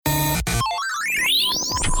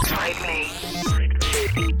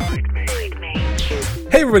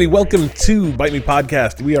Hey everybody, welcome to Bite Me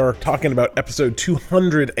Podcast. We are talking about episode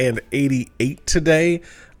 288 today.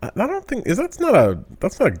 I don't think that's not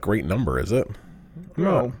a great number, is it?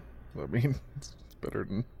 No, I mean it's better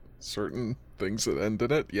than certain things that end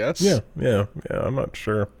in it. Yes. Yeah. I'm not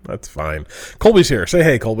sure. That's fine. Colby's here. Say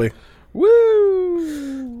hey, Colby.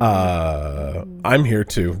 Woo! I'm here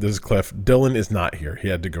too. This is Cliff. Dylan is not here. He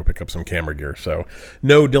had to go pick up some camera gear. So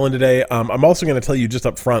no Dylan today. I'm also going to tell you just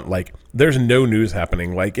up front, like, there's no news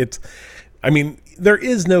happening. There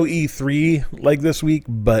is no E3 like this week,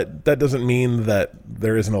 but that doesn't mean that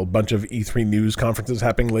there isn't a bunch of E3 news conferences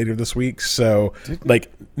happening later this week. So,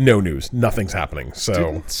 no news. Nothing's happening. So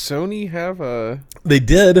didn't Sony have a... They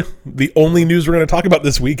did. The only news we're going to talk about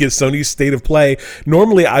this week is Sony's State of Play.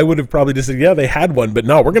 Normally, I would have probably just said, yeah, they had one. But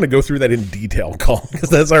no, we're going to go through that in detail, Colin, because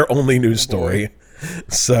that's our only news story.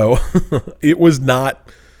 So, it was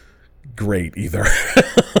not great either.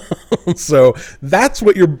 So that's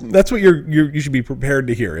what you should be prepared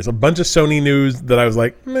to hear, is a bunch of Sony news that I was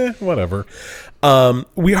like, meh, whatever.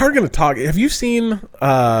 We are going to talk. Have you seen?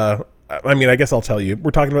 I guess I'll tell you.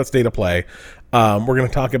 We're talking about State of Play. We're going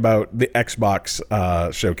to talk about the Xbox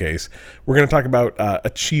showcase. We're going to talk about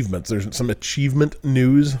achievements. There's some achievement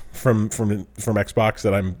news from Xbox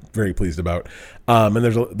that I'm very pleased about. And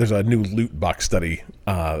there's a new loot box study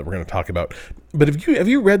that we're going to talk about. But have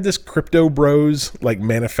you read this Crypto Bros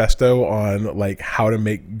manifesto on how to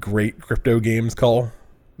make great crypto games, Cole?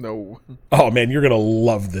 No. Oh man, you're gonna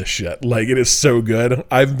love this shit. It is so good.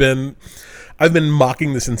 I've been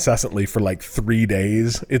mocking this incessantly for 3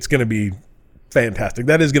 days. It's gonna be fantastic.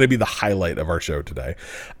 That is gonna be the highlight of our show today.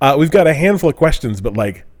 We've got a handful of questions, but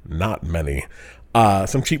not many.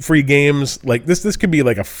 Some cheap free games. This could be a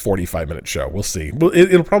 45-minute show. We'll see. Well,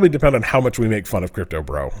 it'll probably depend on how much we make fun of Crypto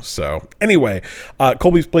Bro. So anyway,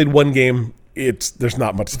 Colby's played one game. There's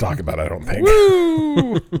not much to talk about, I don't think.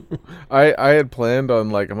 Woo! I had planned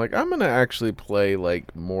on I'm gonna actually play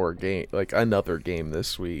more game, another game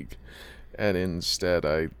this week, and instead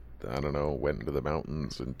I don't know, went into the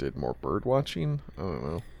mountains and did more bird watching. I don't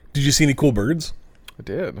know. Did you see any cool birds? I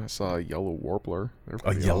did. I saw a yellow warbler.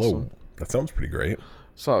 A yellow. Awesome. That sounds pretty great.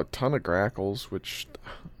 Saw a ton of grackles, which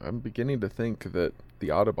I'm beginning to think that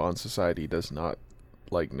the Audubon Society does not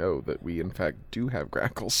know that we in fact do have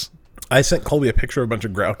grackles. I sent Colby a picture of a bunch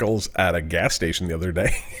of grackles at a gas station the other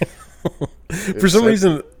day. For some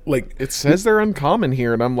reason, it says they're uncommon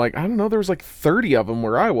here, and I'm I don't know, there was 30 of them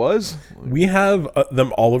where I was. We have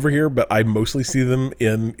them all over here, but I mostly see them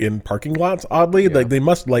in parking lots, oddly. Yeah. They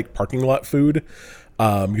must like parking lot food.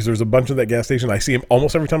 Because there's a bunch of that gas station. I see them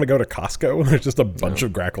almost every time I go to Costco. There's just a bunch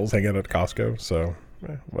of grackles hanging out at Costco. So,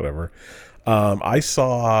 whatever. I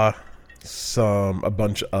saw a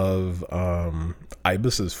bunch of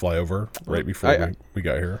ibises fly over right before we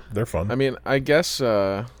got here. They're fun. I mean, I guess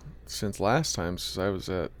since last time, since I was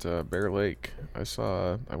at Bear Lake,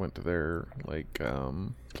 I went to their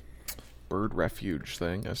bird refuge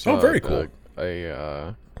thing. I saw very cool.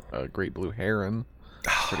 A great blue heron.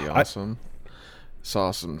 Pretty awesome.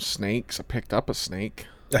 Saw some snakes. I picked up a snake.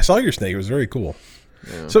 I saw your snake. It was very cool.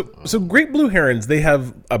 Yeah. So great blue herons, they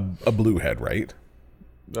have a blue head, right?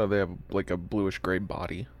 No, they have a bluish gray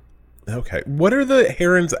body. Okay. What are the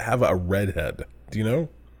herons that have a red head? Do you know?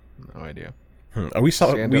 No idea.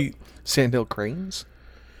 Sandhill cranes?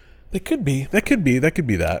 They could be. That could be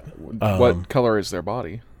that. What color is their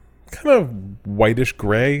body? Kind of whitish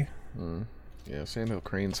gray. Yeah, sandhill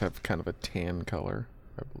cranes have kind of a tan color,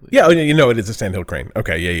 I believe. Yeah, it is a sandhill crane.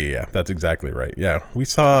 Okay, yeah. That's exactly right. Yeah, we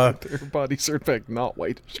saw... Their bodies are in fact not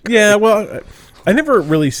whitish gray. Yeah, well, I never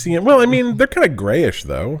really see them. Well, they're kind of grayish,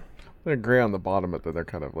 though. They're gray on the bottom, but then they're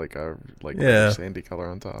kind of a sandy color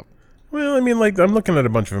on top. Well, I'm looking at a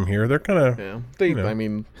bunch of them here. They're kind of... Yeah,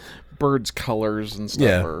 birds' colors and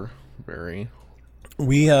stuff are very...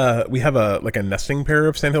 We have a nesting pair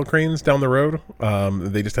of sandhill cranes down the road.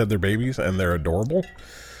 They just had their babies, and they're adorable.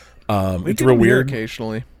 It's real weird.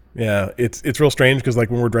 Occasionally. Yeah, it's real strange because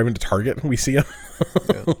when we're driving to Target, we see them.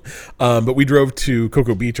 Yeah. But we drove to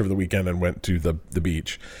Cocoa Beach over the weekend and went to the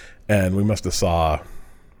beach, and we must have saw,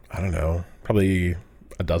 I don't know, probably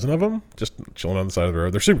a dozen of them just chilling on the side of the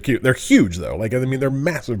road. They're super cute. They're huge though. They're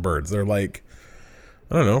massive birds. They're I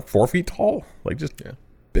don't know, 4 feet tall.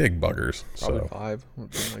 Big buggers. Probably 5.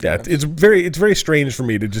 Yeah, it's very strange for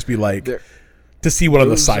me to just be to see one on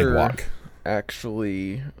the sidewalk.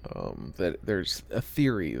 Actually, that there's a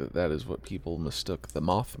theory that is what people mistook the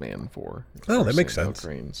Mothman for. Oh, that makes sense.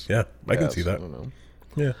 Cranes. Yeah, I can see that. I don't know.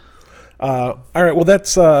 Yeah. All right. Well,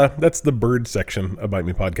 that's the bird section of Bite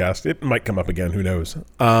Me Podcast. It might come up again. Who knows?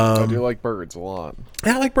 I do like birds a lot.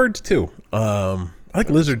 Yeah, I like birds too. I like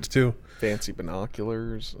lizards too. fancy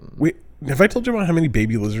binoculars. Have I told you about how many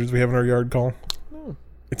baby lizards we have in our yard, Call? No.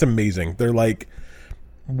 It's amazing. They're like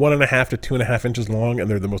 1.5 to 2.5 inches long, and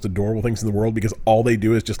they're the most adorable things in the world because all they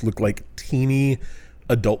do is just look like teeny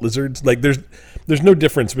adult lizards. Like there's no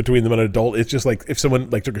difference between them and an adult. It's just like if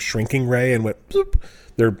someone like took a shrinking ray and went bloop,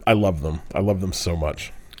 I love them. I love them so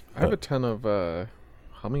much. I have a ton of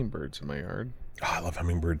hummingbirds in my yard. Oh, I love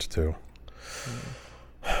hummingbirds too.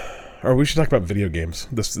 Or we should talk about video games.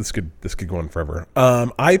 This could go on forever.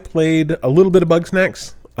 I played a little bit of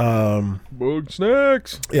Bugsnax.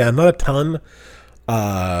 Bugsnax. Yeah, not a ton.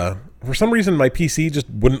 For some reason, my PC just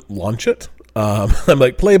wouldn't launch it. I'm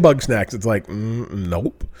like, play Bugsnax. It's like,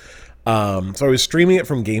 nope. So I was streaming it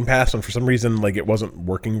from Game Pass, and for some reason, like, it wasn't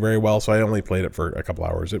working very well. So I only played it for a couple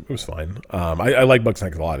hours. It was fine. I like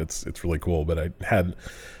Bugsnax a lot. It's really cool, but I had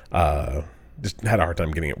just had a hard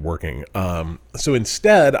time getting it working. So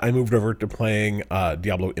instead, I moved over to playing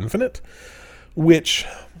Diablo Infinite, which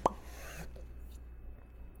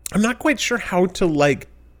I'm not quite sure how to like.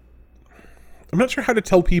 I'm not sure how to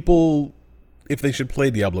tell people if they should play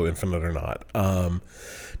Diablo Infinite or not.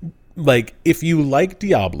 Like, if you like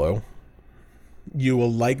Diablo, you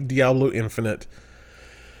will like Diablo Infinite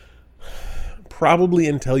probably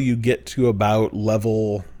until you get to about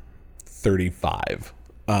level 35.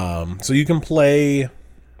 So you can play,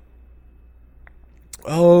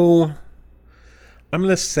 I'm going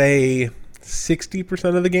to say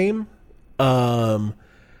 60% of the game.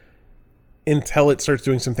 Until it starts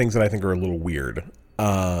doing some things that I think are a little weird.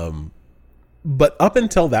 But up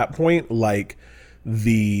until that point, like,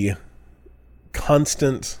 the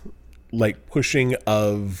constant, like, pushing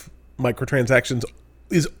of microtransactions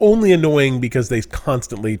is only annoying because they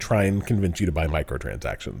constantly try and convince you to buy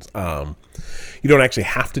microtransactions. You don't actually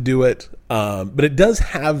have to do it, but it does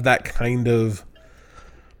have that kind of...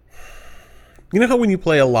 You know how when you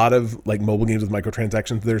play a lot of like mobile games with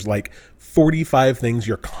microtransactions, there's like 45 things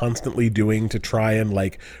you're constantly doing to try and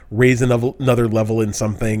like raise another level in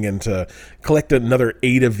something and to collect another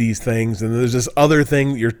 8 of these things. And there's this other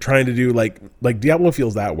thing you're trying to do. Like Diablo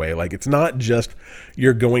feels that way. Like it's not just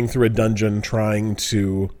you're going through a dungeon trying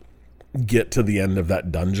to get to the end of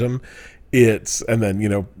that dungeon. And then, you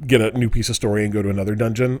know, get a new piece of story and go to another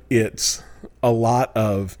dungeon. It's a lot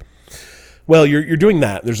of, well, you're doing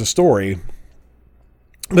that. There's a story.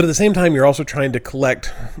 But at the same time, you're also trying to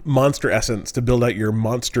collect monster essence to build out your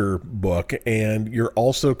monster book, and you're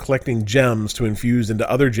also collecting gems to infuse into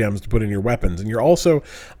other gems to put in your weapons, and you're also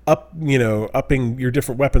upping your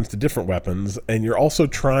different weapons to different weapons, and you're also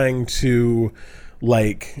trying to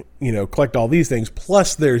collect all these things.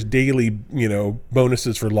 Plus, there's daily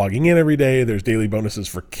bonuses for logging in every day. There's daily bonuses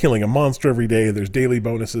for killing a monster every day. There's daily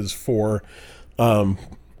bonuses for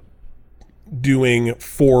doing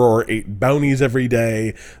 4 or 8 bounties every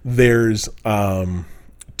day. There's 2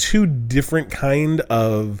 different kind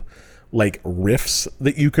of like rifts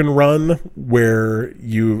that you can run where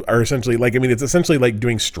you are essentially it's essentially like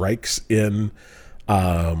doing strikes in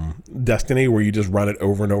Destiny, where you just run it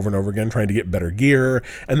over and over and over again trying to get better gear.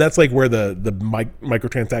 And that's like where the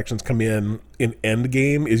microtransactions come in end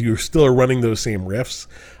game, is you're still running those same rifts,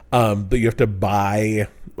 but you have to buy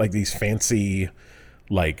like these fancy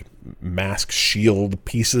like mask shield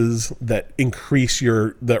pieces that increase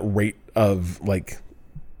that rate of like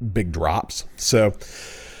big drops. So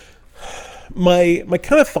my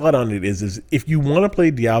kind of thought on it is if you want to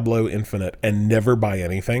play Diablo Infinite and never buy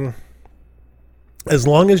anything, as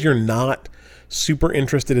long as you're not super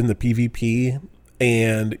interested in the PvP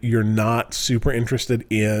and you're not super interested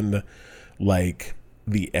in like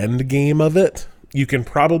the end game of it, you can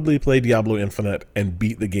probably play Diablo Infinite and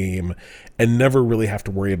beat the game and never really have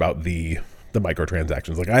to worry about the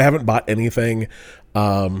microtransactions. Like, I haven't bought anything.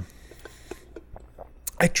 I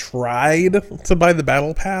tried to buy the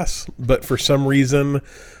Battle Pass, but for some reason,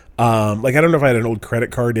 I don't know if I had an old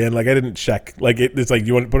credit card in. Like, I didn't check. Like, it's like,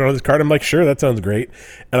 you want to put it on this card? I'm like, sure, that sounds great.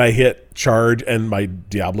 And I hit charge, and my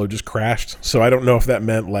Diablo just crashed. So I don't know if that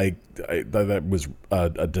meant like that was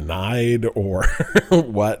a denied or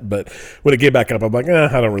what. But when it came back up, I'm like, I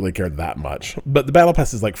don't really care that much. But the Battle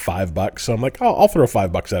Pass is like $5, so I'm like, I'll throw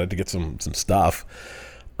 $5 at it to get some stuff.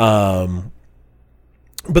 But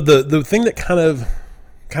the thing that kind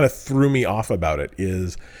of threw me off about it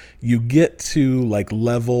is you get to like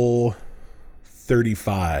level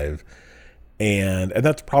 35 and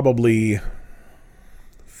that's probably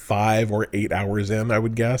 5 or 8 hours in, I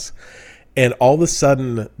would guess. And all of a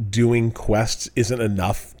sudden doing quests isn't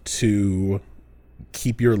enough to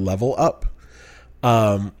keep your level up.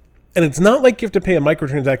 And it's not like you have to pay a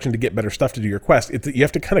microtransaction to get better stuff to do your quest. It's that you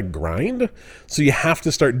have to kind of grind. So you have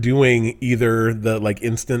to start doing either the like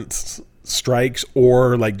instant strikes,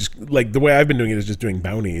 or like just like the way I've been doing it is just doing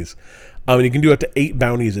bounties. And you can do up to 8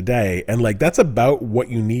 bounties a day, and like that's about what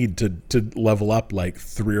you need to level up like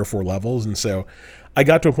 3 or 4 levels. And so I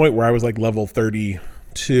got to a point where I was like level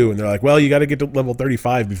 32, and they're like, well, you got to get to level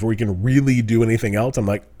 35 before you can really do anything else. I'm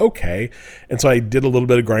like, okay. And so I did a little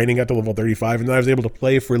bit of grinding, got to level 35, and then I was able to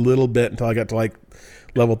play for a little bit until I got to like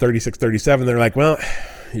level 36, 37. They're like, well,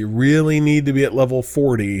 you really need to be at level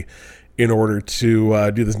 40 in order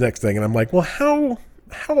to do this next thing. And I'm like, well, how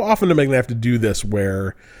often am I going to have to do this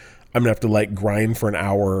where I'm going to have to like grind for an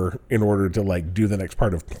hour in order to like do the next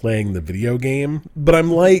part of playing the video game? But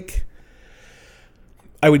I'm like,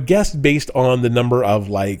 I would guess based on the number of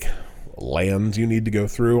like lands you need to go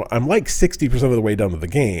through, I'm like 60% of the way done with the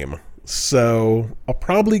game. So I'll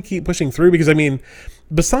probably keep pushing through, because I mean,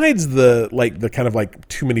 besides the kind of like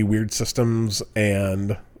too many weird systems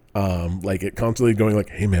and like it constantly going like,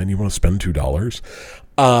 hey man, you want to spend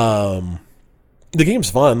 $2? The game's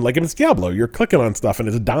fun. Like if it's Diablo, you're clicking on stuff and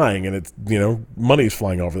it's dying and it's, you know, money's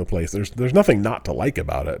flying all over the place. There's nothing not to like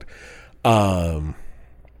about it.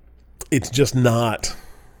 It's just not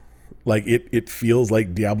like it feels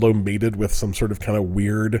like Diablo mated with some sort of kind of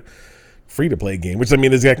weird free-to-play game, which I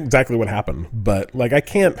mean is exactly what happened. But like I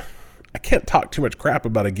can't talk too much crap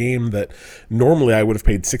about a game that normally I would have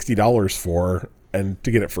paid $60 for, and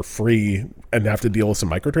to get it for free and have to deal with some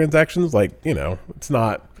microtransactions. Like, you know, it's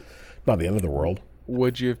not the end of the world.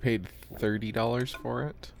 Would you have paid $30 for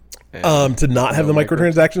it? To not have the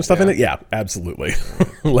microtransaction stuff in it? Yeah, absolutely.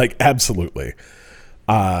 Like, absolutely.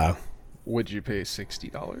 Would you pay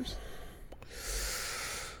 $60?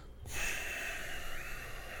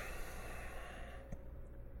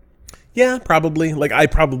 Yeah, probably. Like, I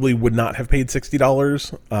probably would not have paid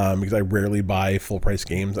 $60 because I rarely buy full price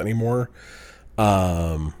games anymore.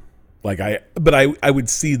 But I would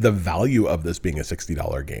see the value of this being a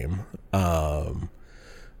 $60 game.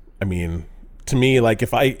 I mean, to me, like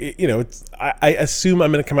if I assume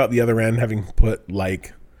I'm going to come out the other end having put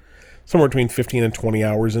like somewhere between 15 and 20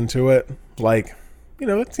 hours into it. Like, you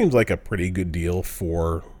know, it seems like a pretty good deal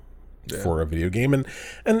for a video game.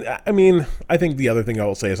 And I mean, I think the other thing I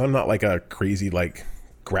will say is I'm not like a crazy like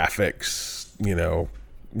graphics, you know,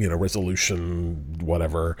 resolution,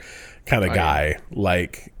 whatever kind of guy.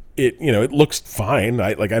 Like it, you know, it looks fine.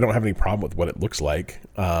 I don't have any problem with what it looks like.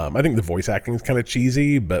 I think the voice acting is kind of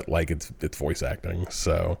cheesy, but like it's voice acting.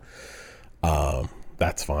 So,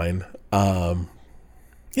 that's fine.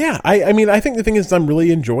 Yeah, I mean, I think the thing is I'm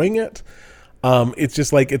really enjoying it.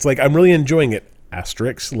 It's like I'm really enjoying it.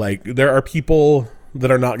 Asterisks. Like there are people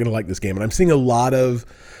that are not going to like this game, and I'm seeing a lot of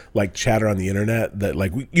like chatter on the internet that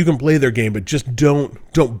like you can play their game, but just don't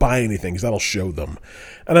buy anything because that'll show them.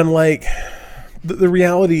 And I'm like, the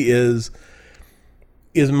reality is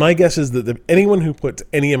my guess is that anyone who puts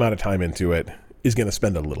any amount of time into it is going to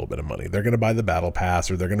spend a little bit of money. They're going to buy the battle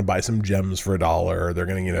pass, or they're going to buy some gems for $1, or they're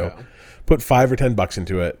going to put $5 or $10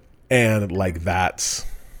 into it, and like that's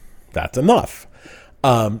enough.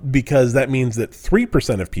 Because that means that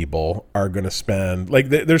 3% of people are going to spend, like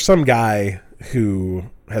there's some guy who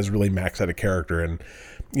has really maxed out a character, and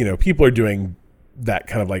you know, people are doing that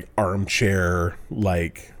kind of like armchair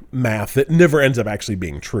like math that never ends up actually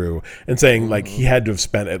being true, and saying like he had to have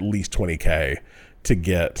spent at least $20,000 to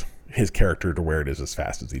get his character to where it is as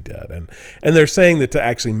fast as he did. And they're saying that to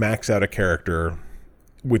actually max out a character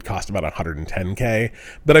would cost about $110,000.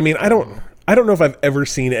 But I mean, I don't know if I've ever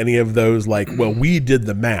seen any of those like, well, we did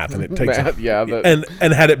the math and it takes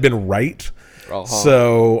and had it been right. Uh-huh.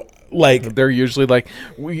 So like they're usually like,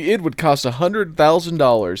 it would cost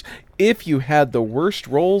 $100,000 if you had the worst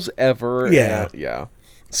rolls ever. Yeah.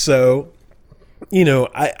 So, you know,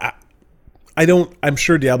 I'm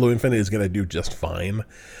sure Diablo Infinite is going to do just fine.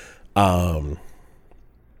 Will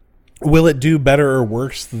it do better or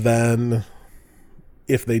worse than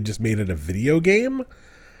if they just made it a video game?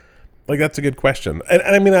 Like, that's a good question. And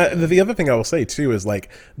I mean, the other thing I will say too is like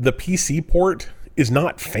the PC port is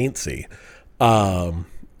not fancy.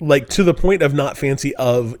 Like to the point of not fancy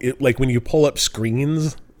of it, like when you pull up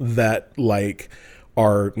screens that like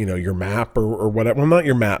are, you know, your map or whatever. Well, not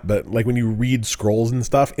your map, but like when you read scrolls and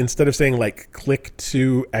stuff, instead of saying like click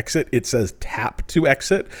to exit, it says tap to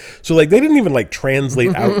exit. So like they didn't even like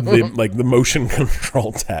translate out the motion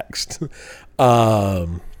control text.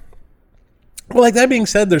 Well, like that being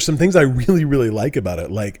said, there's some things I really, really like about it.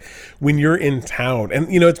 Like when you're in town, and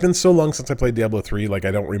you know, it's been so long since I played Diablo 3, like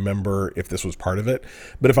I don't remember if this was part of it.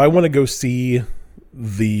 But if I want to go see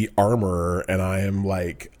the armorer and I am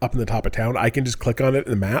like up in the top of town, I can just click on it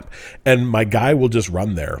in the map and my guy will just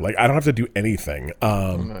run there. Like I don't have to do anything.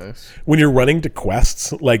 Nice. When you're running to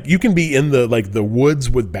quests, like you can be in the woods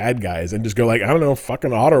with bad guys and just go like, I don't know,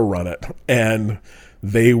 fucking auto run it, and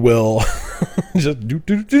they will just do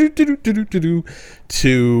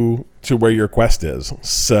to where your quest is.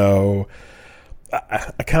 So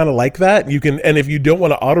I kind of like that. You can, and if you don't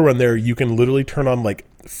want to auto run there, you can literally turn on like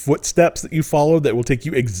footsteps that you follow that will take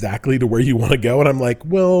you exactly to where you want to go. And I'm like,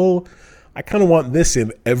 well, I kind of want this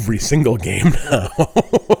in every single game now.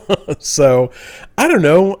 So I don't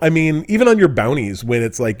know. I mean, even on your bounties, when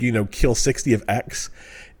it's like, kill 60 of X,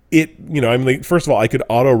 I'm like, first of all, I could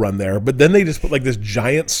auto run there, but then they just put like this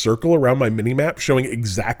giant circle around my minimap showing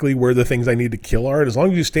exactly where the things I need to kill are. And as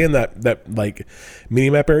long as you stay in that like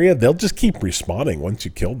minimap area, they'll just keep respawning once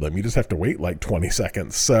you killed them. You just have to wait like 20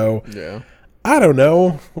 seconds. So Yeah. I don't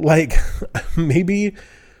know, like maybe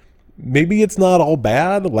it's not all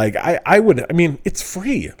bad. Like I mean, it's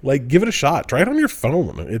free. Like give it a shot. Try it on your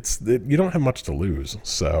phone. You don't have much to lose.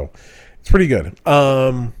 So it's pretty good.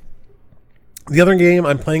 The other game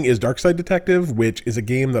I'm playing is Darkside Detective, which is a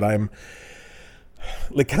game that I'm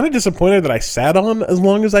like kind of disappointed that I sat on as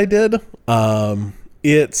long as I did.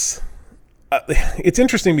 It's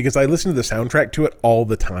interesting because I listen to the soundtrack to it all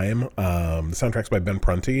the time. The soundtrack's by Ben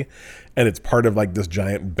Prunty, and it's part of like this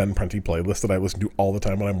giant Ben Prunty playlist that I listen to all the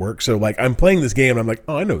time when I'm work. So like I'm playing this game and I'm like,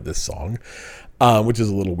 oh, I know this song, which is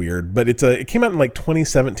a little weird. But it came out in like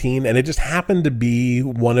 2017, and it just happened to be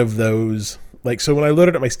one of those. Like, so when I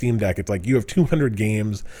loaded up my Steam Deck, it's like you have 200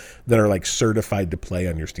 games that are like certified to play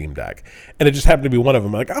on your Steam Deck. And it just happened to be one of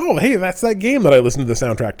them. Like, oh, hey, that's that game that I listen to the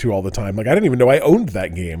soundtrack to all the time. Like, I didn't even know I owned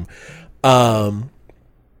that game. And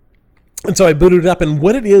so I booted it up, and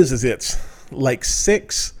what it is it's like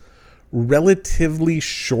 6 relatively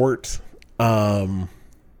short,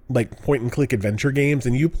 like point and click adventure games,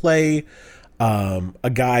 and you play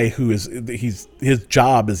a guy who his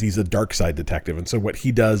job is he's a dark side detective, and so what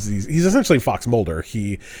he does, he's essentially Fox Mulder.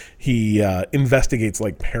 He investigates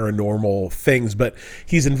like paranormal things, but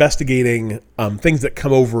he's investigating things that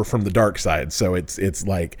come over from the dark side. So it's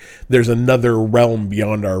like there's another realm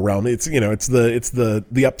beyond our realm. It's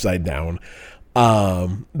the upside down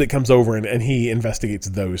that comes over, and he investigates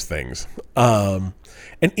those things. And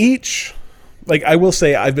each. Like, I will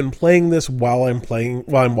say, I've been playing this while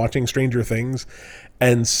I'm watching Stranger Things,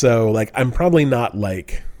 and so, like, I'm probably not,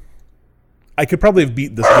 like, I could probably have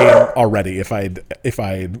beat this game already if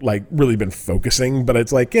I'd like, really been focusing, but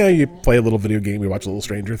it's like, yeah, you play a little video game, you watch a little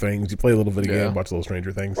Stranger Things, you play a little video game, watch a little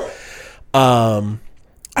Stranger Things. I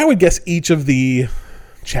would guess each of the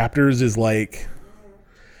chapters is, like,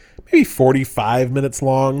 maybe 45 minutes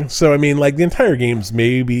long, so, I mean, like, the entire game's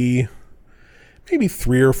maybe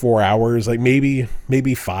 3 or 4 hours, like maybe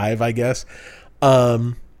 5, I guess.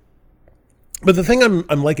 But the thing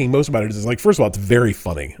I'm liking most about it is like, first of all, it's very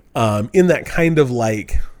funny. In that kind of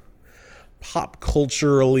like pop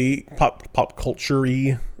culture-y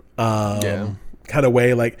kind of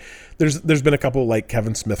way. Like there's been a couple like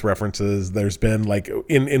Kevin Smith references. There's been like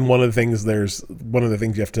in one of the things,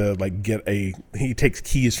 you have to like he takes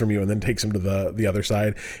keys from you and then takes them to the other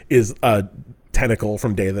side is Tentacle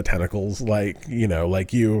from Day of the Tentacles,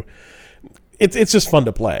 it's just fun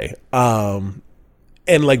to play, and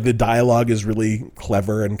like the dialogue is really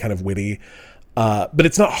clever and kind of witty, but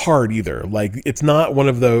it's not hard either. Like it's not one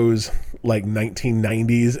of those like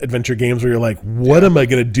 1990s adventure games where you're like, what am I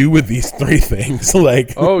gonna do with these 3 things?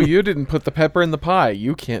 Like, oh, you didn't put the pepper in the pie,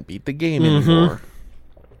 you can't beat the game anymore.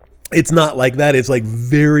 It's not like that. It's like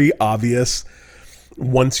very obvious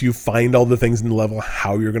once you find all the things in the level,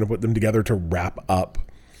 how you're going to put them together to wrap up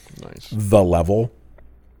the level.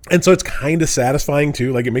 And so it's kind of satisfying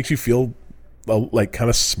too. Like it makes you feel like kind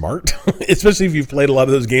of smart, especially if you've played a lot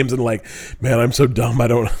of those games and like, man, I'm so dumb.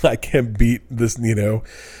 I can't beat this,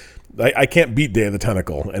 I can't beat Day of the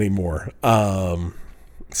Tentacle anymore.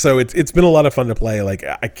 So it's been a lot of fun to play. Like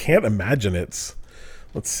I can't imagine let's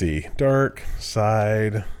see, Dark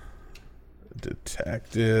Side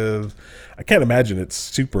Detective. I can't imagine it's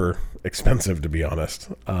super expensive, to be honest.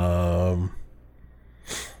 Come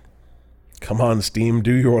on, Steam,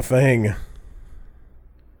 do your thing.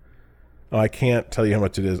 Oh, I can't tell you how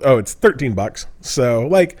much it is. Oh, it's $13. So,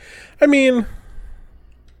 like, I mean,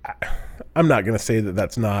 I'm not going to say that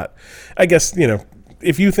that's not. I guess,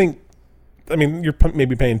 if you think, I mean, you're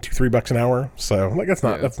maybe paying $2-3 an hour. So, like, that's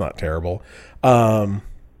not terrible.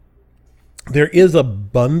 There is a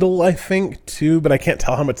bundle, I think, too, but I can't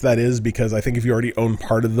tell how much that is because I think if you already own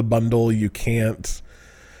part of the bundle, you can't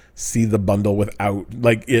see the bundle without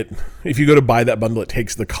like it. If you go to buy that bundle, it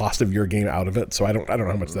takes the cost of your game out of it. So I don't know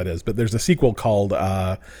how much that is, but there's a sequel called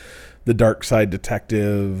The Dark Side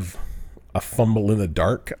Detective, A Fumble in the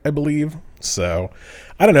Dark, I believe. So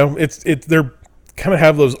I don't know. They're kind of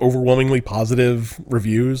have those overwhelmingly positive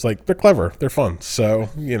reviews. Like they're clever, they're fun. So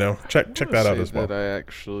check that out as well. That I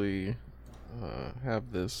actually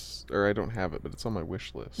have this, or I don't have it, but it's on my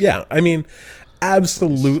wish list. Yeah, I mean,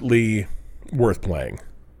 absolutely worth playing.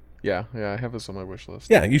 Yeah, I have this on my wish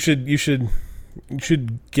list. Yeah, you should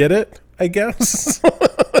get it, I guess.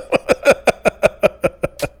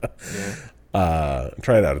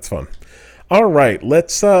 Try it out; it's fun. All right,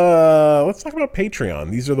 let's talk about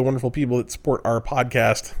Patreon. These are the wonderful people that support our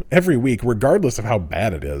podcast every week, regardless of how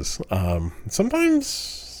bad it is.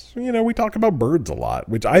 Sometimes we talk about birds a lot,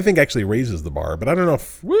 which I think actually raises the bar, but I don't know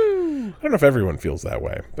if everyone feels that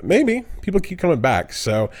way, but maybe people keep coming back.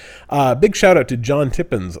 So big shout out to John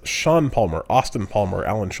Tippins, Sean Palmer, Austin Palmer,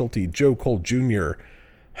 Alan Schulte, Joe Cole Jr.,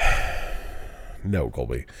 no,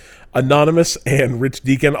 Colby, Anonymous, and Rich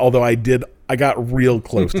Deacon, although I got real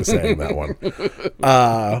close to saying that one.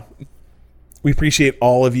 We appreciate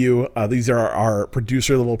all of you. These are our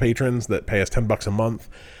producer level patrons that pay us $10 a month.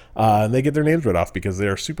 And they get their names read off because they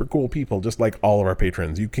are super cool people, just like all of our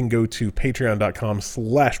patrons. You can go to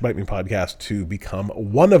patreon.com/bitemepodcast to become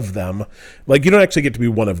one of them. Like, you don't actually get to be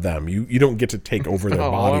one of them. You don't get to take over their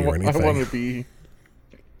body or anything. I want to be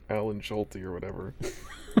Alan Schulte or whatever.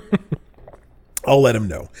 I'll let him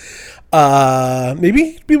know.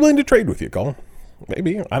 Maybe he'd be willing to trade with you, Cole.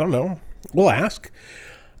 Maybe. I don't know. We'll ask.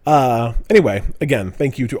 Anyway, again,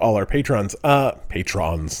 thank you to all our patrons.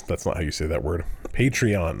 Patrons. That's not how you say that word.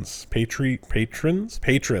 Patreons.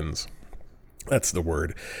 Patrons. That's the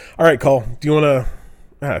word. All right, Cole. Do you want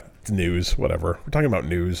to... it's news. Whatever. We're talking about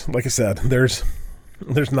news. Like I said, there's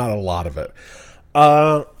not a lot of it.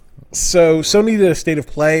 So Sony did a state of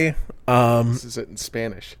play. This is it in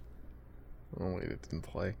Spanish. Oh, wait, it didn't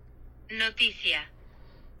play. Noticia.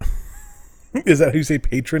 Is that how you say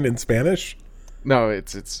patron in Spanish? No,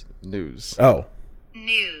 it's news. Oh.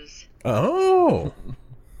 News. Oh.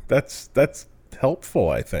 That's helpful,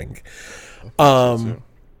 I think. So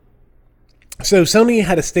Sony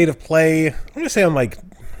had a state of play, I'm going to say on like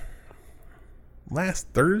last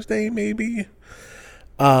Thursday, maybe.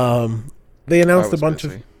 They announced a bunch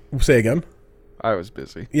busy. of... Say again? I was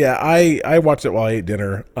busy. Yeah, I watched it while I ate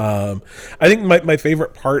dinner. I think my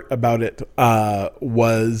favorite part about it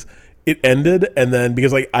was it ended, and then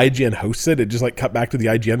because like IGN hosted it, just like cut back to the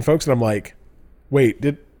IGN folks, and I'm like, wait,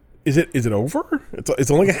 is it over? It's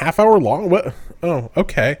only like a half hour long. What? Oh,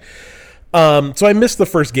 okay. So I missed the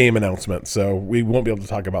first game announcement, so we won't be able to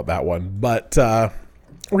talk about that one. But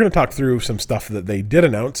we're going to talk through some stuff that they did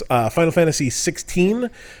announce. Final Fantasy 16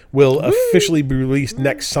 will officially be released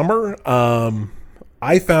next summer.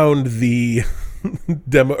 I found the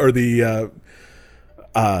demo or the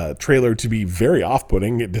trailer to be very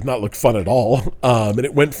off-putting. It did not look fun at all. And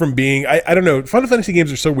it went from being, I don't know, Final Fantasy games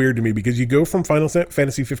are so weird to me because you go from Final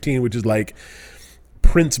Fantasy 15, which is like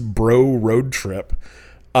Prince Bro road trip,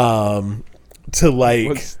 to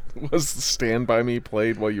like... Was Stand By Me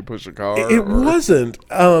played while you push a car? It wasn't.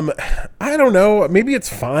 I don't know. Maybe it's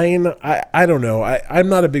fine. I don't know. I'm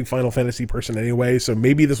not a big Final Fantasy person anyway, so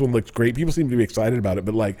maybe this one looks great. People seem to be excited about it,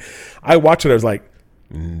 but like I watched it, I was like,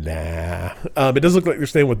 nah. It does look like they're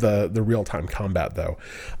staying with the real-time combat, though.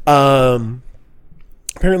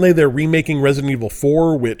 Apparently, they're remaking Resident Evil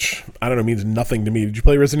 4, which, I don't know, means nothing to me. Did you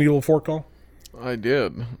play Resident Evil 4, Cole? I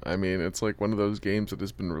did. I mean, it's like one of those games that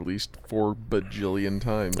has been released 4 bajillion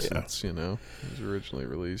times since, it was originally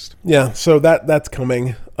released. Yeah, so that's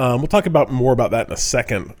coming. We'll talk about more about that in a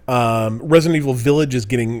second. Resident Evil Village is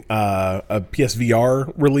getting a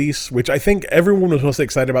PSVR release, which I think everyone was mostly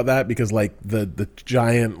excited about that because, like, the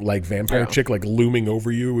giant, like, vampire chick, like, looming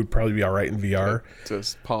over you would probably be all right in VR.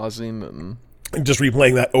 Just pausing and just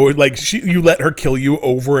replaying that, like you let her kill you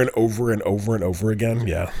over and over and over and over again.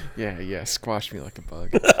 Yeah. Yeah. Squash me like a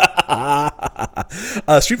bug.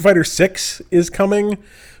 Street Fighter 6 is coming,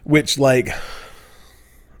 which, like,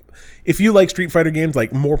 if you like Street Fighter games,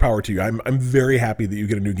 like, more power to you. I'm very happy that you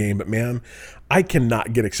get a new game, but man, I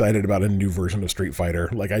cannot get excited about a new version of Street Fighter.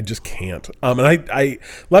 Like, I just can't. And I a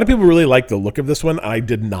lot of people really like the look of this one. I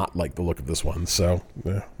did not like the look of this one, so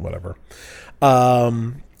whatever.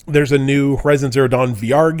 There's a new Horizon Zero Dawn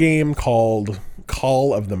VR game called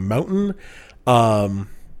Call of the Mountain,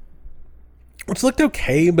 which looked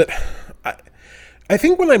okay, but I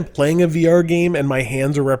think when I'm playing a VR game and my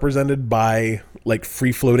hands are represented by, like,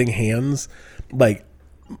 free-floating hands, like,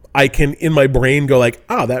 I can in my brain go like,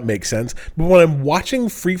 that makes sense. But when I'm watching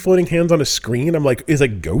free floating hands on a screen, I'm like, is a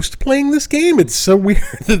ghost playing this game? It's so weird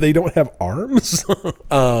that they don't have arms.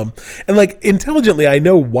 And like intelligently, I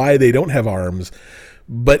know why they don't have arms,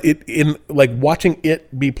 but in like watching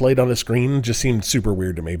it be played on a screen just seemed super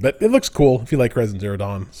weird to me. But it looks cool if you like Horizon Zero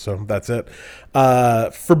Dawn. So that's it.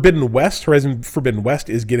 Horizon Forbidden West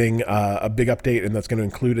is getting a big update, and that's going to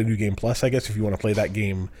include a new game plus, I guess, if you want to play that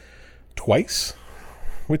game twice,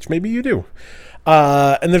 which maybe you do.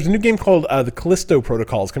 And there's a new game called the Callisto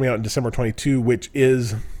Protocols coming out in December 22, which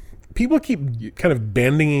is, people keep kind of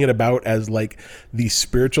bandying it about as like the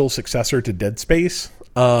spiritual successor to Dead Space.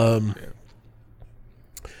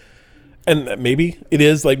 And maybe it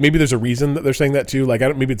is, like, maybe there's a reason that they're saying that too. Like,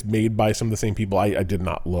 maybe it's made by some of the same people. I did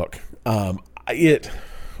not look. It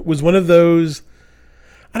was one of those,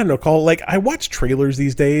 I don't know, like, I watch trailers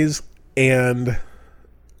these days, and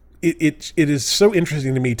it is so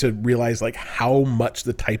interesting to me to realize like how much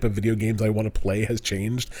the type of video games I want to play has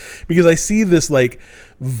changed, because I see this like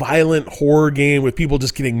violent horror game with people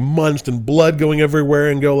just getting munched and blood going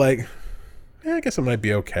everywhere and go like, I guess it might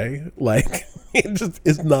be okay. Like, it just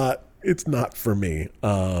is not. It's not for me.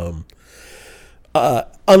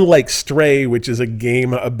 Unlike Stray, which is a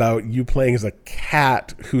game about you playing as a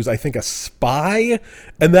cat who's, I think, a spy,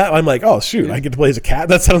 and that I'm like, oh shoot, I get to play as a cat.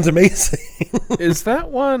 That sounds amazing. Is that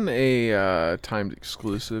one a timed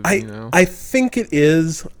exclusive? I think it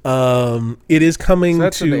is. It is coming so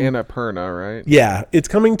that's to an Annapurna, right? Yeah, it's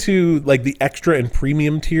coming to like the extra and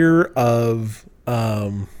premium tier of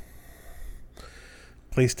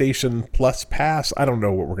PlayStation Plus Pass. I don't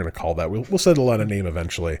know what we're going to call that. We'll settle on a name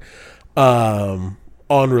eventually. On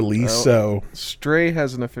release, so Stray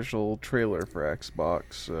has an official trailer for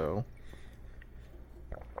Xbox,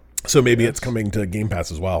 so maybe it's coming to Game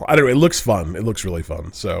Pass as well. I don't know. It looks fun. It looks really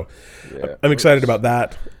fun. So I'm excited about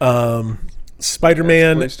that.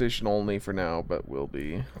 Spider-Man, it's PlayStation only for now, but will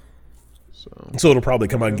be. So it'll probably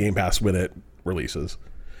come on Game Pass when it releases.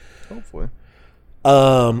 Hopefully.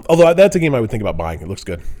 Although that's a game I would think about buying. It looks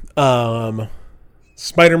good.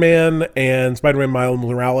 Spider-Man and Spider-Man Miles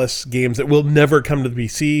Morales games that will never come to the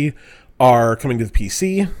PC are coming to the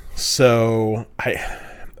PC. So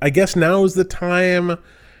I guess now is the time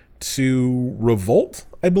to revolt,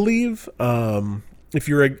 I believe. If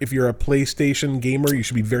you're a PlayStation gamer, you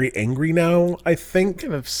should be very angry now, I think.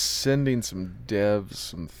 Kind of sending some devs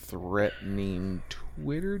some threatening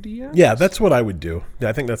Twitter DMs? Yeah, that's what I would do. Yeah,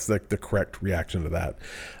 I think that's the correct reaction to that.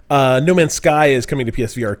 No Man's Sky is coming to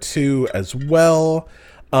PSVR 2 as well.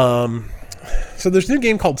 So there's a new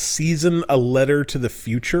game called Season, A Letter to the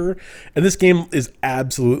Future, and this game is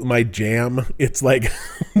absolutely my jam. It's like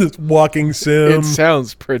this walking sim. It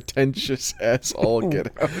sounds pretentious as all get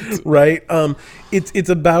out. Right? It's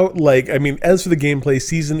about, like, I mean, as for the gameplay,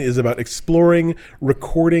 Season is about exploring,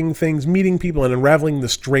 recording things, meeting people, and unraveling the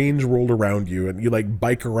strange world around you. And you, like,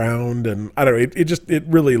 bike around, and I don't know, it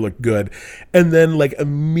really looked good. And then, like,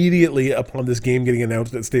 immediately upon this game getting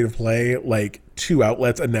announced at State of Play, like, 2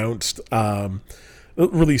 outlets announced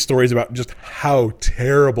release stories about just how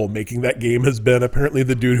terrible making that game has been. Apparently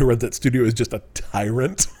the dude who runs that studio is just a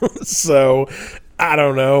tyrant. So I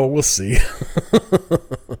don't know, we'll see.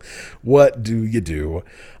 What do you do?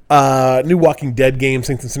 New Walking Dead game,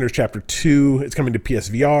 Saints and Sinners Chapter 2. It's coming to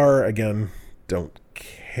PSVR. Again, don't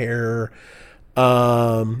care.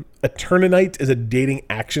 Eternite is a dating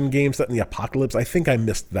action game set in the apocalypse. I think I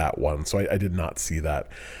missed that one, so I did not see that.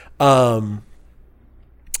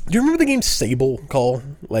 Do you remember the game Sable, Call?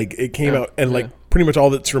 Like, it came out, and like pretty much all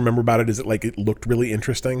that's to remember about it is it looked really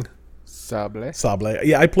interesting. Sable.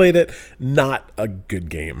 Yeah, I played it. Not a good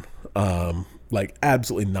game. Like,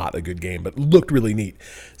 absolutely not a good game, but looked really neat.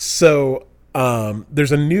 So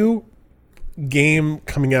there's a new game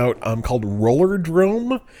coming out called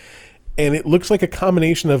Rollerdrome, and it looks like a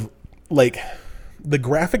combination of, like, the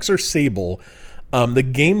graphics are Sable. The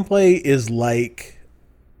gameplay is like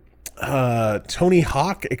Tony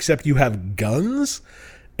Hawk, except you have guns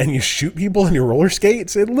and you shoot people in your roller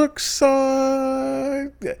skates. It looks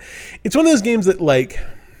it's one of those games that, like,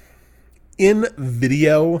 in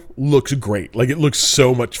video looks great. Like, it looks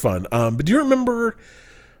so much fun. But do you remember,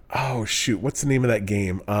 oh shoot, what's the name of that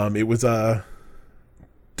game? It was a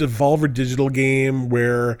Devolver Digital game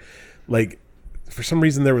where, like, for some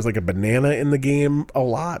reason there was like a banana in the game a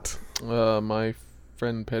lot. My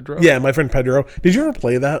Friend Pedro? Yeah, My Friend Pedro. Did you ever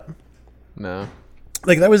play that? No.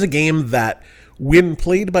 Like, that was a game that, when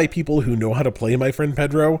played by people who know how to play My Friend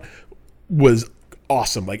Pedro, was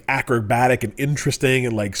awesome. Like, acrobatic and interesting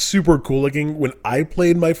and, like, super cool looking. When I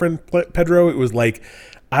played My Friend Pedro, it was like,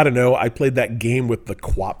 I don't know. I played that game with the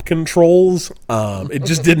QWOP controls. It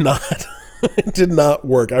just did not. It did not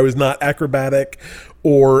work. I was not acrobatic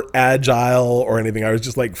or agile or anything. I was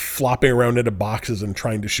just like flopping around into boxes and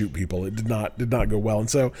trying to shoot people. It did not go well. And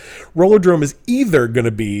so Rollerdrome is either going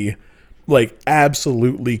to be like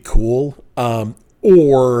absolutely cool,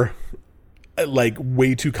 or like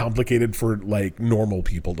way too complicated for like normal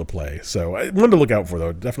people to play. So one to look out for, though.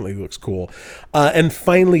 It definitely looks cool. And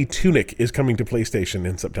finally, Tunic is coming to PlayStation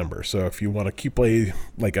in September. So if you want to play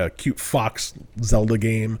like a cute Fox Zelda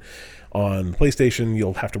game on PlayStation,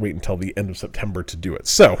 you'll have to wait until the end of September to do it.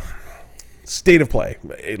 So, state of play.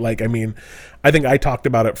 Like, I mean, I think I talked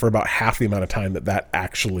about it for about half the amount of time that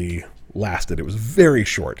actually lasted. It was very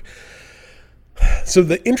short. So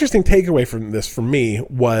the interesting takeaway from this for me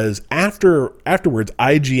was afterwards,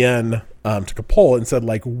 IGN took a poll and said,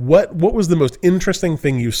 like, what was the most interesting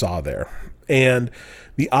thing you saw there? And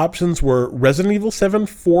the options were Resident Evil 7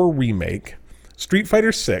 4 Remake, Street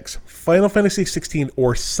Fighter 6, Final Fantasy 16,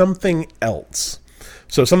 or something else.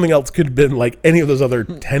 So something else could have been like any of those other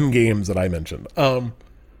 10 games that I mentioned.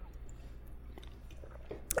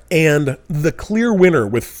 And the clear winner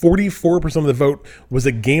with 44% of the vote was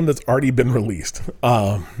a game that's already been released.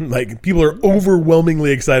 Like, people are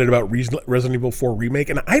overwhelmingly excited about Resident Evil 4 Remake,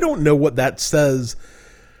 and I don't know what that says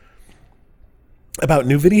about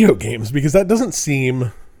new video games, because that doesn't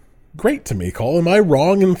seem great to me, Cole. Am I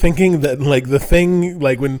wrong in thinking that, like, the thing,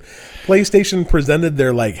 like, when PlayStation presented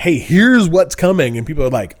their, like, hey, here's what's coming, and people are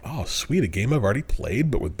like, oh, sweet, a game I've already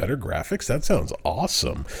played, but with better graphics? That sounds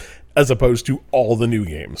awesome. As opposed to all the new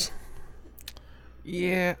games.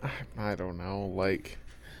 Yeah, I don't know, like,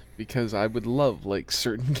 because I would love, like,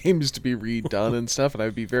 certain games to be redone and stuff, and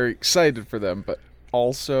I'd be very excited for them, but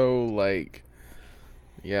also, like,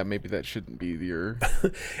 yeah, maybe that shouldn't be your,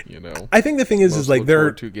 you know. I think the thing is like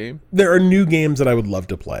there are new games that I would love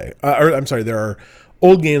to play. Or I'm sorry, there are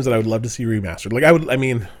old games that I would love to see remastered. Like I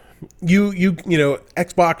mean, you know,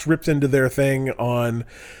 Xbox rips into their thing on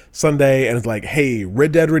Sunday and it's like, hey,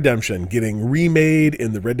 Red Dead Redemption getting remade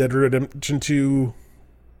in the Red Dead Redemption 2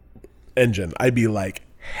 engine. I'd be like,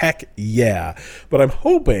 heck yeah. But I'm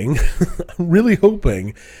hoping, I'm really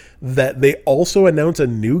hoping that they also announce a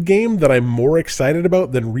new game that I'm more excited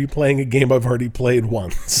about than replaying a game I've already played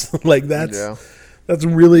once. Like that's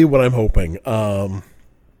really what I'm hoping. And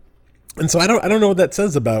so I don't know what that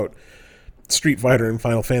says about Street Fighter and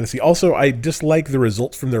Final Fantasy. Also, I dislike the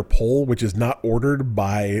results from their poll, which is not ordered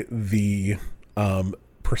by the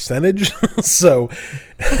percentage. So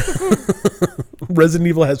Resident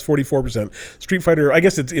Evil has 44%. Street Fighter, I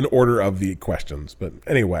guess it's in order of the questions. But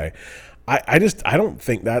anyway, I just don't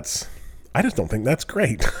think that's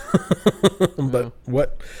great. But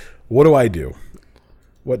what do I do?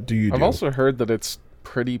 What do you do? I've also heard that it's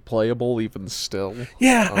pretty playable even still.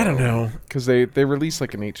 Yeah, I don't know. Because they released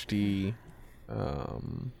like an HD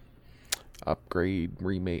upgrade,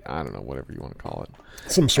 remake, I don't know, whatever you want to call it.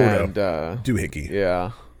 Some sort of doohickey.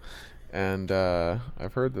 Yeah. And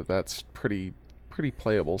I've heard that that's pretty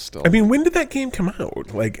playable still. I mean, when did that game come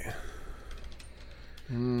out? Like...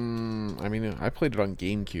 I mean, I played it on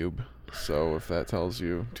GameCube, so if that tells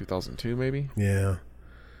you, 2002 maybe? Yeah.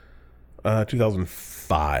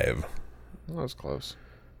 2005. Well, that was close.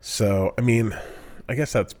 So, I mean, I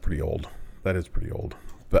guess that's pretty old. That is pretty old.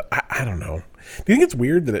 But I don't know. Do you think it's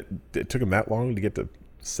weird that it took them that long to get to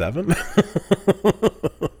 7?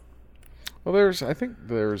 Well, I think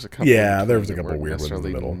there's a couple. Yeah, there was a couple weird ones in the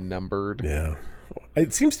middle. Numbered. Yeah.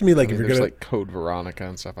 It seems to me like if you're gonna like Code Veronica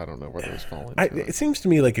and stuff, I don't know where those fall into. It seems to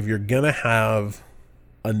me like if you're gonna have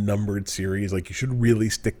a numbered series, like you should really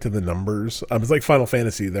stick to the numbers. It's like Final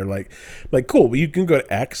Fantasy. They're like cool, but you can go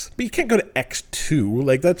to X, but you can't go to X2.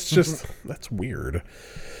 Like that's just that's weird.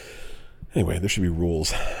 Anyway, there should be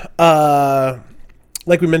rules. Like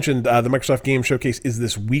we mentioned, the Microsoft Game Showcase is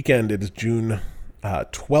this weekend. It is June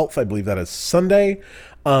 12th, I believe that is Sunday.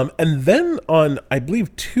 And then on, I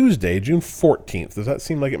believe, Tuesday, June 14th. Does that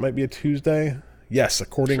seem like it might be a Tuesday? Yes,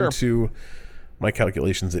 according to my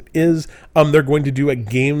calculations, it is. They're going to do a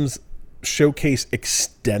Games Showcase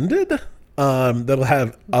Extended. That'll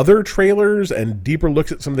have other trailers and deeper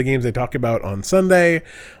looks at some of the games they talk about on Sunday.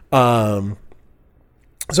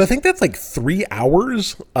 So I think that's like 3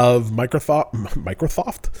 hours of Microsoft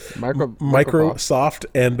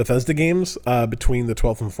and Bethesda games between the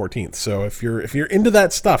 12th and 14th. So if you're into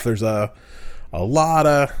that stuff, there's a lot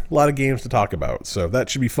of games to talk about. So that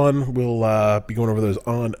should be fun. We'll be going over those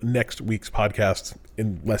on next week's podcast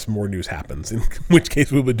unless more news happens, in which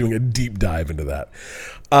case we'll be doing a deep dive into that.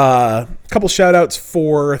 A couple shout outs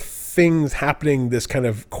for things happening this kind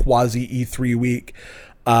of quasi E3 week.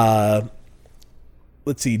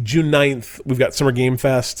 let's see, June 9th, we've got Summer Game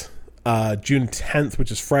Fest. June 10th,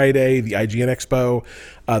 which is Friday, the IGN Expo,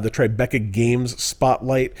 the Tribeca Games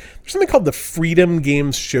Spotlight. There's something called the Freedom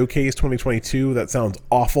Games Showcase 2022. That sounds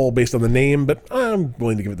awful based on the name, but I'm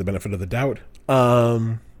willing to give it the benefit of the doubt.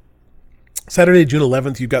 Saturday, June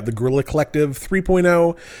 11th, you've got the Guerrilla Collective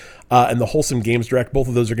 3.0 and the Wholesome Games Direct. Both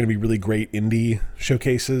of those are going to be really great indie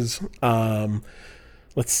showcases.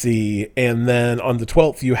 Let's see. And then on the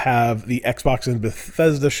 12th, you have the Xbox and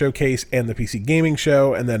Bethesda Showcase and the PC Gaming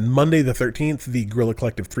Show. And then Monday the 13th, the Guerrilla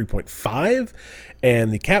Collective 3.5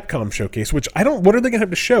 and the Capcom Showcase, which what are they going to have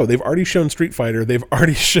to show? They've already shown Street Fighter. They've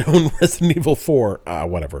already shown Resident Evil 4.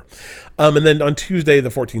 Whatever. And then on Tuesday the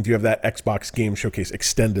 14th, you have that Xbox Game Showcase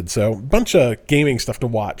Extended. So a bunch of gaming stuff to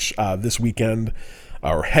watch this weekend.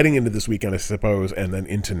 Or heading into this weekend, I suppose, and then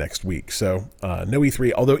into next week. So no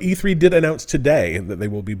E3, although E3 did announce today that they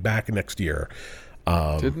will be back next year.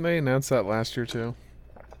 Didn't they announce that last year too?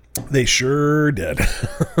 They sure did.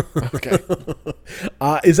 Okay.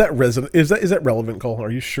 Is that relevant, Cole? Are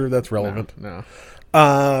you sure that's relevant? No.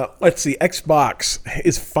 Let's see. Xbox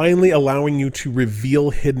is finally allowing you to reveal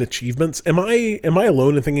hidden achievements. Am I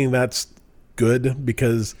alone in thinking that's good?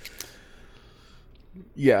 Because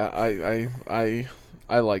Yeah,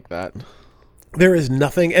 I like that. there is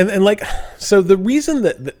nothing, and like, so the reason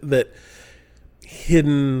that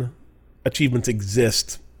hidden achievements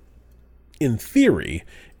exist in theory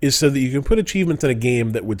is so that you can put achievements in a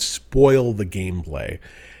game that would spoil the gameplay.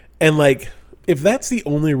 And like, if that's the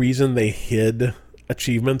only reason they hid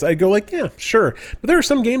achievements, I'd go like, yeah, sure. But there are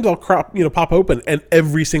some games I'll pop open and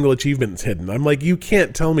every single achievement is hidden. I'm like, you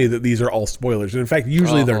can't tell me that these are all spoilers. And in fact,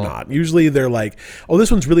 usually they're not. Usually they're like, oh, this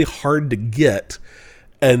one's really hard to get.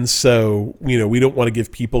 And so, we don't want to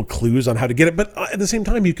give people clues on how to get it. But at the same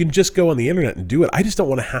time, you can just go on the internet and do it. I just don't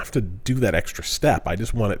want to have to do that extra step. I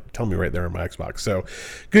just want it to tell me right there on my Xbox. So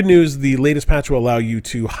good news, the latest patch will allow you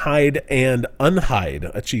to hide and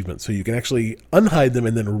unhide achievements. So you can actually unhide them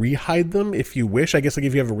and then rehide them if you wish. I guess like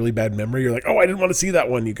if you have a really bad memory, you're like, oh, I didn't want to see that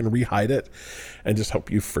one. You can rehide it and just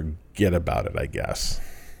hope you forget about it, I guess.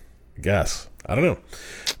 I don't know.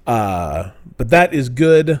 But that is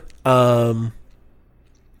good.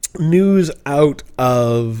 News out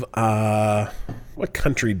of what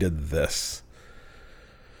country did this?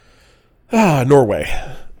 Norway.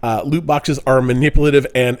 Loot boxes are manipulative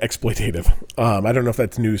and exploitative. I don't know if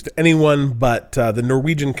that's news to anyone, but the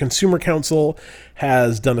Norwegian Consumer Council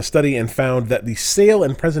has done a study and found that the sale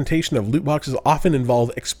and presentation of loot boxes often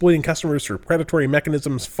involve exploiting customers through predatory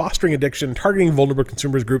mechanisms, fostering addiction, targeting vulnerable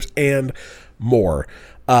consumers groups, and more.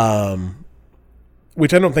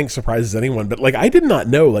 Which I don't think surprises anyone, but like I did not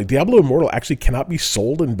know, like Diablo Immortal actually cannot be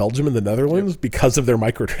sold in Belgium and the Netherlands because of their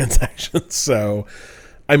microtransactions. So,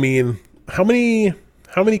 I mean, how many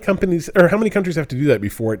companies or how many countries have to do that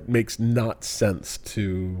before it makes not sense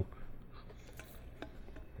to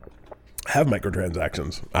have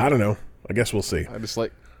microtransactions? I don't know. I guess we'll see. I just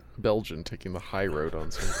like Belgian taking the high road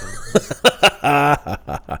on something.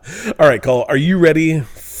 All right, Cole, are you ready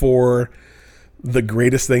for the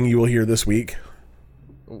greatest thing you will hear this week?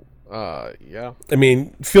 Yeah. I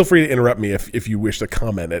mean, feel free to interrupt me if you wish to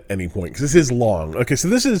comment at any point, because this is long. Okay, so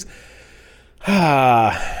this is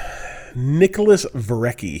Nicholas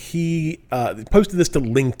Varecki. He posted this to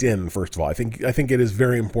LinkedIn, first of all. I think it is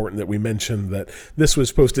very important that we mention that this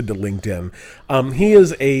was posted to LinkedIn. He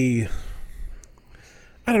is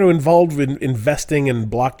involved in investing in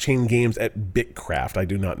blockchain games at Bitcraft. I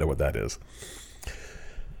do not know what that is.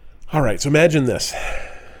 All right, so imagine this.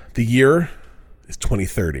 The year is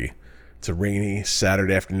 2030. It's a rainy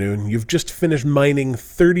Saturday afternoon. You've just finished mining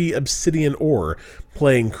 30 obsidian ore,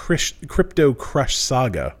 playing Crypto Crush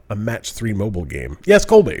Saga, a match 3 mobile game. Yes,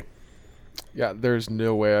 Colby. Yeah, there's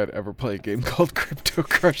no way I'd ever play a game called Crypto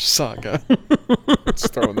Crush Saga.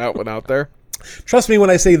 Just throwing that one out there. Trust me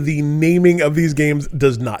when I say the naming of these games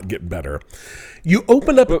does not get better. You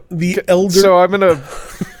open up the Elder... So I'm going to...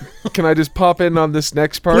 Can I just pop in on this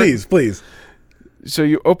next part? Please. So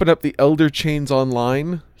you open up the Elder Chains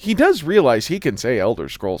Online. He does realize he can say Elder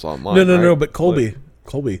Scrolls Online. No, but Colby,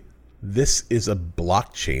 this is a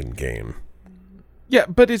blockchain game. Yeah,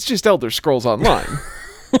 but it's just Elder Scrolls Online.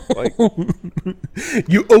 Like,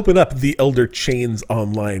 you open up the Elder Chains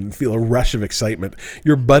Online and feel a rush of excitement.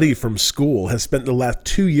 Your buddy from school has spent the last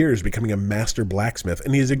 2 years becoming a master blacksmith,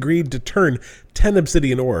 and he has agreed to turn 10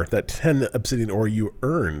 obsidian ore, that 10 obsidian ore you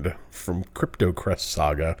earned from Crypto Crush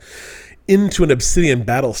Saga, into an obsidian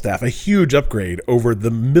battle staff, a huge upgrade over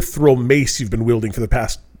the mithril mace you've been wielding for the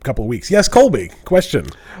past couple of weeks. Yes, Colby, question.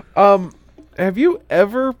 Have you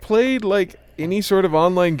ever played like any sort of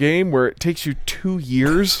online game where it takes you 2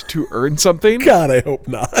 years to earn something? God, I hope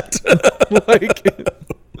not. Like,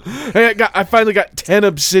 hey, I finally got 10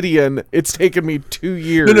 obsidian. It's taken me 2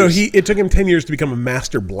 years. No, it took him 10 years to become a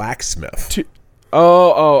master blacksmith.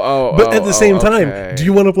 But At the same time, okay. do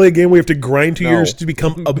you want to play a game where you have to grind 2 No. years to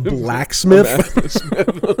become a blacksmith?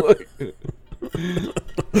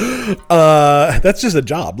 That's just a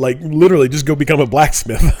job. Like, literally, just go become a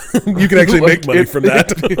blacksmith. You can actually make money from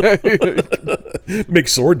that. Make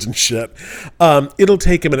swords and shit. It'll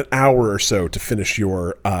take him an hour or so to finish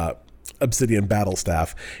your obsidian battle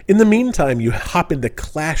staff. In the meantime, you hop into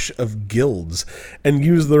Clash of Guilds and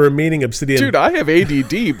use the remaining obsidian. Dude, I have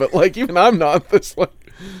ADD, but like even I'm not this like.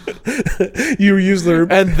 You use the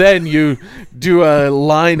and then you do a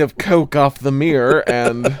line of coke off the mirror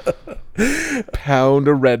and pound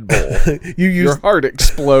a Red Bull. Your heart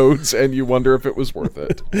explodes and you wonder if it was worth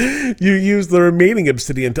it. You use the remaining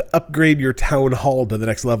obsidian to upgrade your town hall to the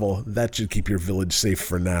next level. That should keep your village safe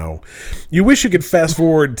for now. You wish you could fast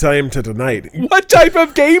forward time to tonight. What type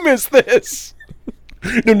of game is this?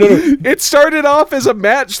 No. It started off as a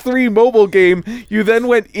match 3 mobile game. You then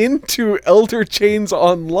went into Elder Chains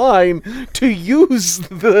Online to use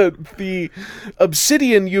the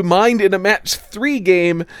obsidian you mined in a match 3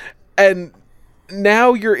 game, and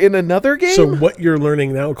now you're in another game? So what you're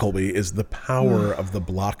learning now, Colby, is the power of the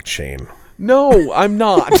blockchain. No, I'm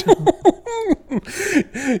not.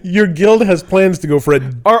 Your guild has plans to go for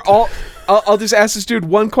I'll just ask this dude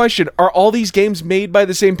one question. Are all these games made by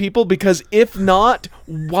the same people? Because if not,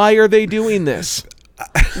 why are they doing this?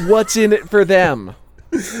 What's in it for them?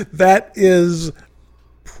 That is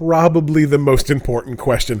probably the most important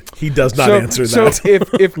question. He does not answer that. So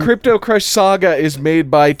if Crypto Crush Saga is made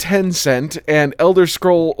by Tencent and Elder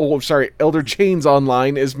Chains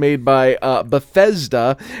Online is made by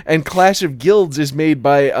Bethesda and Clash of Guilds is made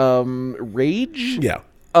by Rage? Yeah.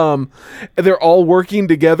 They're all working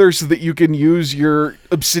together so that you can use your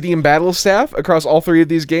Obsidian Battle Staff across all 3 of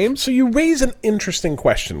these games? So you raise an interesting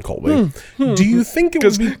question, Colby. Do you think it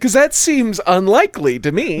would be... Because that seems unlikely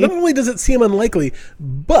to me. Not only does it seem unlikely,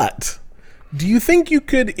 but do you think you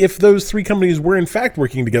could, if those 3 companies were in fact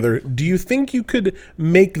working together, do you think you could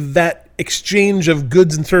make that exchange of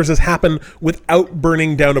goods and services happen without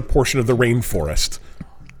burning down a portion of the rainforest?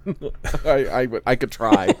 I could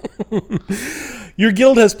try. Your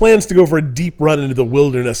guild has plans to go for a deep run into the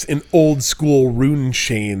wilderness in old school rune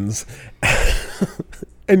chains.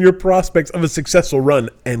 And your prospects of a successful run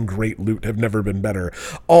and great loot have never been better.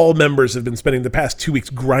 All members have been spending the past 2 weeks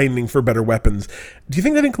grinding for better weapons. Do you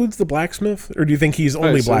think that includes the blacksmith? Or do you think he's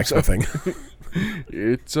only blacksmithing?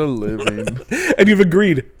 It's a living. And you've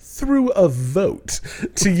agreed, through a vote,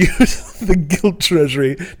 to use the guild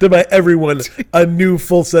treasury to buy everyone a new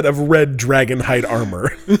full set of red dragonhide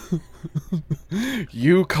armor.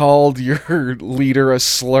 You called your leader a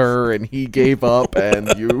slur and he gave up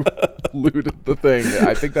and you looted the thing.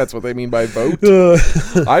 I think that's what they mean by vote.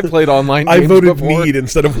 I played online games I voted before. need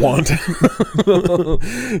instead of want.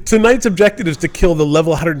 Tonight's objective is to kill the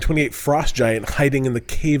level 128 frost giant hiding in the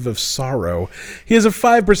Cave of Sorrow. He has a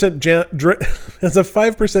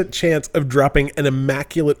 5% chance of dropping an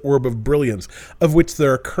immaculate orb of brilliance, of which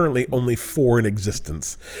there are currently only 4 in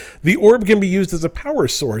existence. The orb can be used as a power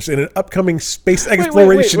source in an upcoming space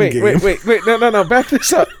exploration game. Wait, no, back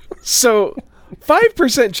this up. So,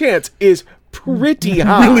 5% chance is pretty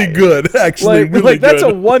high. Really good, actually. Really that's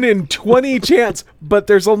good. a 1 in 20 chance, but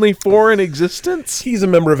there's only 4 in existence? He's a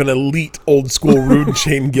member of an elite old school rune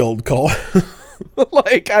chain guild call.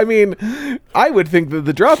 I would think that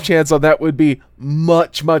the drop chance on that would be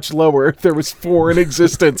much, much lower if there was 4 in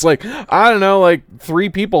existence. I don't know, 3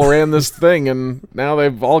 people ran this thing and now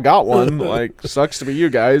they've all got one. Sucks to be you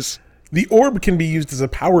guys. The orb can be used as a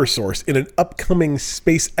power source in an upcoming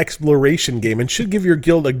space exploration game and should give your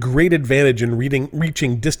guild a great advantage in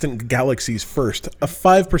reaching distant galaxies first. A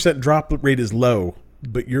 5% drop rate is low,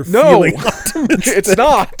 but you're feeling optimistic. It's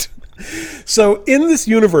not. So in this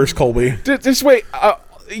universe, Colby... Just wait,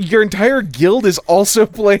 your entire guild is also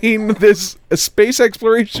playing this space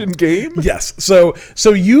exploration game? Yes. So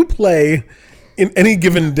you play, in any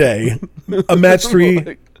given day, a match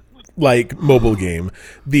 3... mobile game,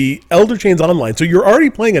 the Elder Chains Online. So you're already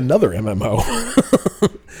playing another MMO.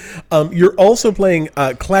 You're also playing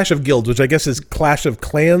Clash of Guilds, which I guess is Clash of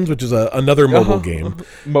Clans, which is another mobile game.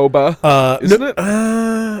 MOBA, isn't it?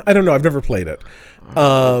 I don't know. I've never played it.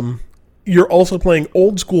 You're also playing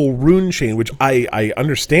old school Rune Chain, which I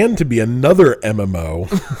understand to be another MMO.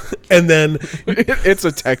 And then... it's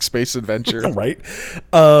a text-based adventure. Right.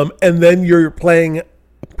 And then you're playing...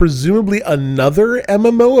 presumably another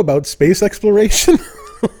MMO about space exploration.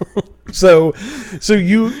 So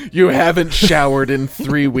you You haven't showered in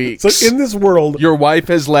 3 weeks. so in this world, Your wife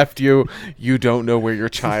has left you. You don't know where your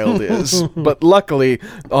child is. But luckily,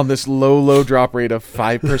 on this low drop rate of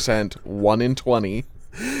 5%, 1 in 20.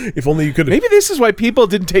 if only you could. Maybe this is why people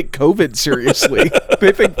didn't take COVID seriously.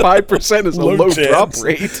 They think 5% is a Low low drop chance.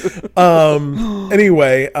 rate.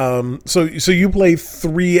 Anyway, so you play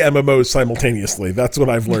 3 MMOs simultaneously. That's what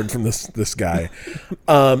I've learned from this guy.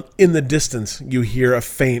 In the distance, you hear a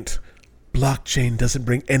faint blockchain doesn't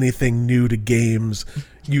bring anything new to games.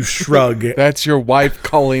 You shrug. That's your wife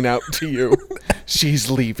calling out to you. She's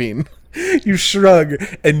leaving. You shrug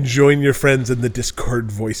and join your friends in the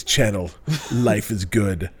Discord voice channel. Life is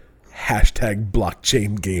good. Hashtag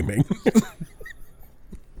blockchain gaming.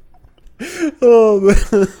 Oh,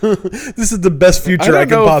 this is the best future I, don't can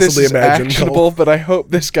know if possibly this is imagine. actionable, but I hope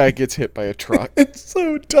this guy gets hit by a truck. It's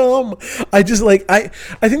so dumb. I just like I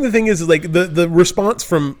think the thing is like the response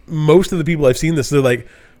from most of the people I've seen this, they're like,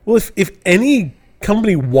 well, if any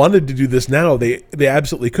company wanted to do this now, they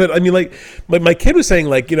absolutely could. I mean, like my kid was saying,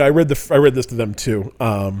 like, I read this to them too.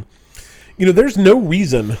 There's no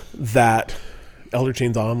reason that Elder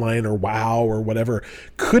Chains Online or WoW or whatever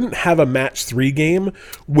couldn't have a match 3 game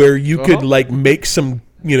where you could like make some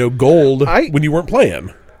gold when you weren't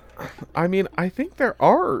playing. I mean, I think there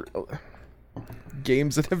are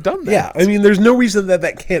games that have done that. Yeah, I mean, there's no reason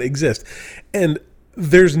that can't exist, and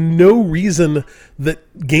there's no reason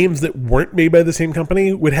that games that weren't made by the same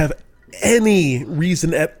company would have any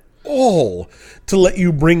reason at all to let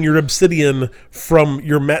you bring your Obsidian from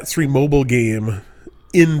your Mat3 mobile game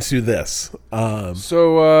into this.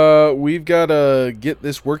 So we've got to get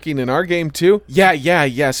this working in our game too?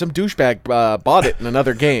 Yeah. Some douchebag bought it in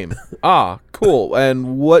another game. Ah, cool.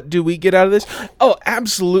 And what do we get out of this? Oh,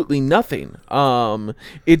 absolutely nothing.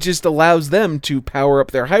 It just allows them to power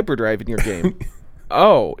up their hyperdrive in your game.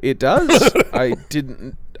 Oh, it does? I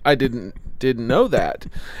didn't know that.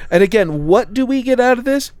 And again, what do we get out of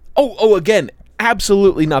this? Oh, again,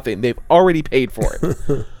 absolutely nothing. They've already paid for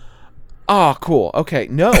it. Oh, cool. Okay,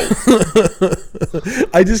 no.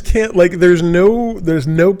 I just can't, like, there's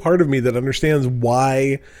no part of me that understands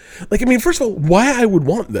why. Like, I mean, first of all, why I would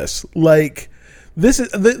want this. Like, this is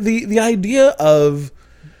the idea of,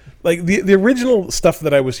 like, the original stuff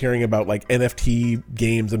that I was hearing about, like, NFT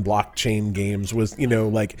games and blockchain games was,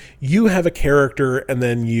 like, you have a character and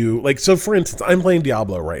then you, like, so for instance, I'm playing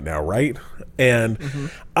Diablo right now, right? And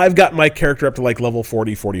I've got my character up to, like, level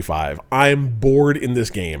 40, 45. I'm bored in this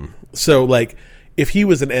game. So, like, if he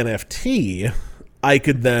was an NFT, I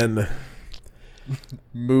could then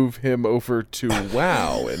move him over to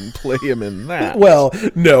WoW and play him in that. Well,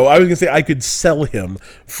 no, I was gonna say I could sell him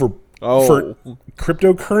for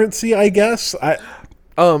cryptocurrency, I guess.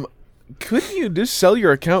 Couldn't you just sell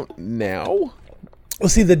your account now? Well,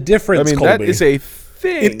 see, the difference, I mean, Colby, that is a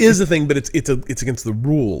thing. It is a thing, but it's against the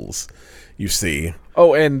rules, you see.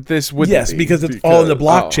 Oh, and this would yes, because it's all in the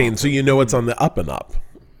blockchain, so you know it's on the up and up.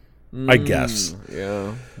 I guess.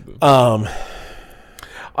 Yeah.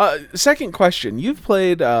 Second question. You've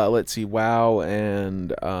played, let's see, WoW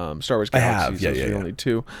and Star Wars Galaxies. I have, yeah. Those are the only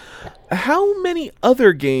two. How many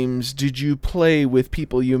other games did you play with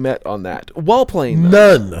people you met on that while playing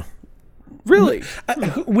them? None. Really?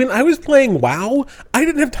 When I was playing WoW, I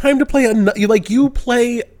didn't have time to play you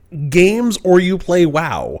play games or you play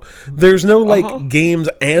WoW. There's no games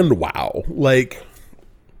and WoW. Like,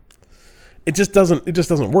 it just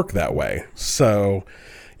doesn't work that way. So,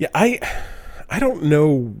 yeah, I don't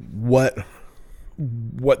know what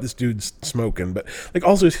this dude's smoking, but, like,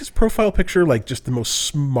 also, is his profile picture like just the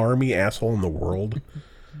most smarmy asshole in the world?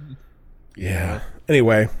 Yeah.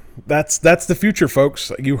 Anyway, that's the future,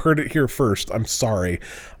 folks. You heard it here first. I'm sorry.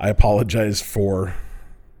 I apologize for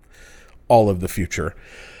all of the future.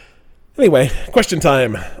 Anyway, question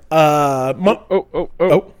time.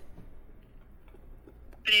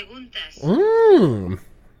 Preguntas.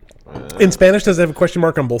 In Spanish, does it have a question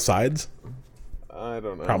mark on both sides? I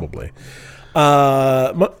don't know. Probably.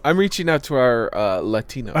 I'm reaching out to our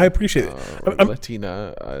Latino. I appreciate it.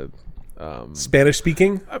 Latina. Spanish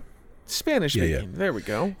speaking? Spanish speaking. Yeah. There we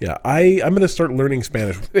go. Yeah, I'm going to start learning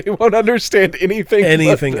Spanish. They won't understand anything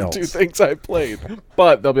but else. the two things I played.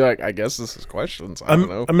 But they'll be like, I guess this is questions. I don't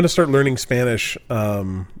know. I'm going to start learning Spanish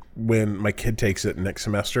when my kid takes it next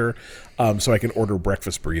semester, so I can order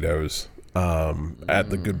breakfast burritos at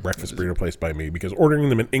the good breakfast burrito place by me, because ordering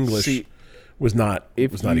them in English was not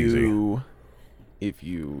easy. If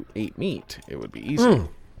you ate meat, it would be easy.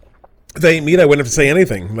 If they ate meat, I wouldn't have to say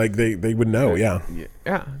anything. Like, they would know, yeah.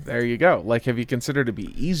 Yeah, there you go. Like, have you considered it'd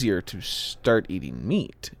be easier to start eating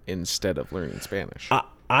meat instead of learning Spanish?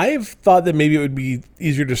 I've thought that maybe it would be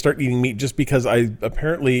easier to start eating meat just because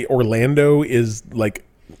apparently Orlando is like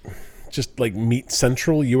just like meat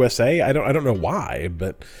central USA. I don't know why,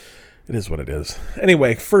 but it is what it is.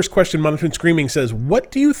 Anyway, first question, Monotone Screaming says, what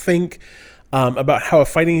do you think about how a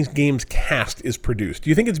fighting game's cast is produced? Do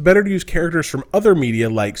you think it's better to use characters from other media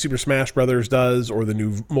like Super Smash Brothers does, or the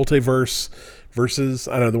new Multiverse versus,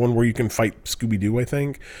 I don't know, the one where you can fight Scooby-Doo, I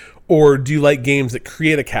think? Or do you like games that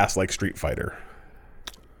create a cast like Street Fighter?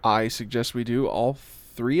 I suggest we do all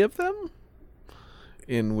three of them,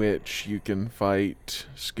 in which you can fight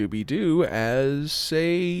Scooby-Doo as,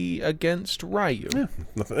 say, against Ryu. Yeah,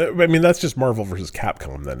 I mean, that's just Marvel versus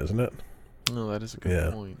Capcom then, isn't it? Oh, that is a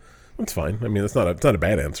good point. That's fine. I mean, it's not a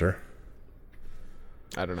bad answer.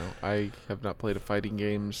 I don't know. I have not played a fighting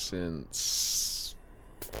game since...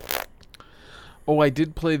 Oh, I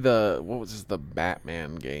did play the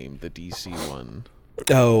Batman game, the DC one.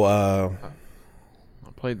 Oh, I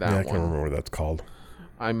played that one. I can't remember what that's called.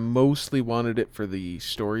 I mostly wanted it for the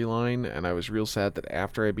storyline, and I was real sad that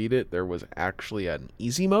after I beat it, there was actually an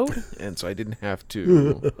easy mode, and so I didn't have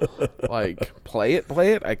to, like, play it.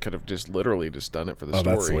 I could have just literally just done it for the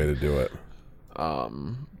story. That's the way to do it.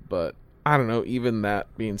 But I don't know, even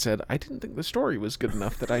that being said, I didn't think the story was good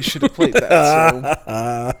enough that I should have played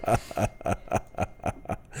that, so...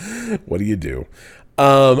 What do you do?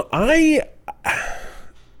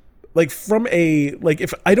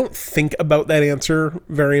 If I don't think about that answer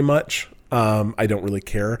very much, I don't really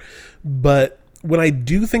care. But when I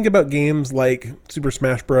do think about games like Super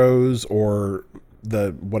Smash Bros. Or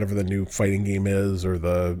whatever the new fighting game is, or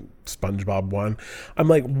the SpongeBob one, I'm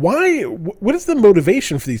like, why? What is the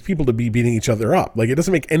motivation for these people to be beating each other up? Like, it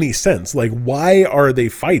doesn't make any sense. Like, why are they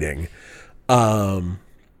fighting?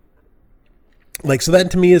 So that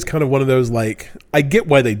to me is kind of one of those, like, I get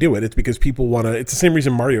why they do it. It's because people want to. It's the same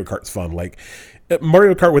reason Mario Kart's fun. Like,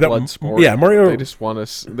 Mario Kart without Mario. They just want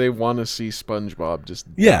to. They want to see SpongeBob just.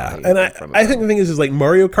 And I think the thing is like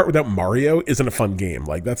Mario Kart without Mario isn't a fun game.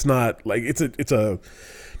 Like, that's not like it's a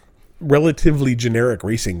relatively generic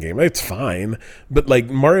racing game. It's fine, but like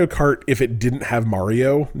Mario Kart, if it didn't have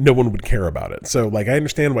Mario, no one would care about it. So like I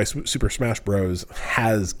understand why Super Smash Bros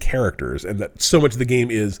has characters, and that so much of the game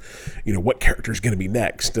is, what character is going to be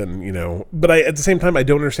next, and but at the same time I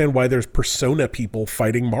don't understand why there's Persona people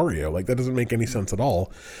fighting Mario. Like, that doesn't make any sense at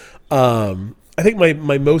all. I think my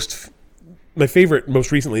favorite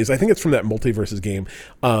most recently is, I think it's from that Multiverses game.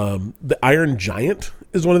 The Iron Giant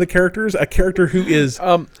is one of the characters, a character who is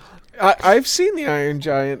I've seen the Iron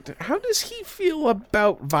Giant. How does he feel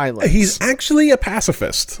about violence? He's actually a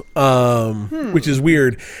pacifist, which is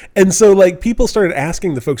weird. And so, like, people started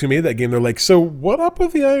asking the folks who made that game, they're like, so what up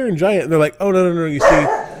with the Iron Giant? And they're like, oh, no, you see,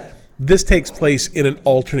 this takes place in an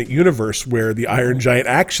alternate universe where the Iron Giant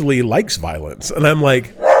actually likes violence. And I'm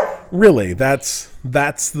like, really? That's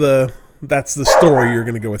the story you're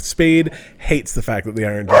going to go with? Spade hates the fact that the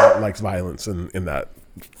Iron Giant likes violence in that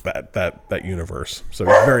universe, so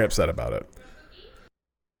he's very upset about it.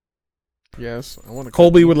 Yes, I want to.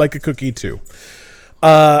 Colby would like a cookie too.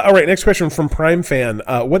 All right, next question from Prime Fan.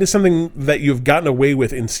 What is something that you've gotten away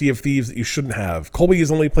with in Sea of Thieves that you shouldn't have? Colby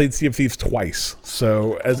has only played Sea of Thieves twice,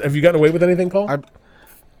 so have you gotten away with anything, Cole?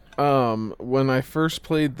 When I first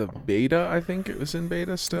played the beta, I think it was in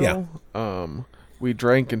beta still. Yeah. We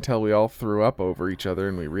drank until we all threw up over each other,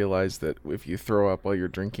 and we realized that if you throw up while you're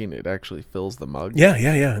drinking, it actually fills the mug. Yeah,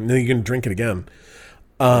 and then you can drink it again.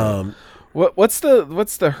 What's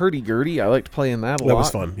the hurdy-gurdy? I liked playing that a lot. That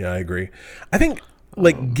was fun. Yeah, I agree. I think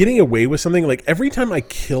like getting away with something, like every time I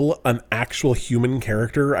kill an actual human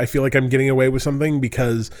character, I feel like I'm getting away with something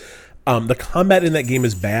because the combat in that game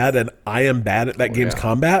is bad, and I am bad at that game's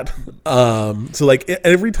combat. So like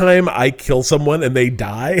every time I kill someone and they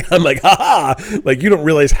die, I'm like, ha! Like, you don't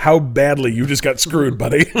realize how badly you just got screwed,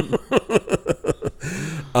 buddy.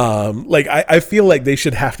 Like I feel like they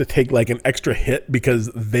should have to take like an extra hit because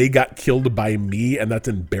they got killed by me, and that's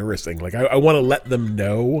embarrassing. Like I want to let them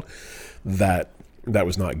know that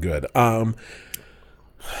was not good.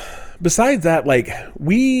 Besides that, like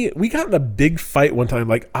we got in a big fight one time.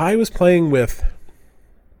 Like I was playing with,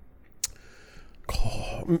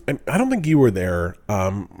 I don't think you were there.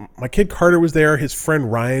 My kid Carter was there. His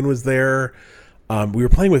friend Ryan was there. We were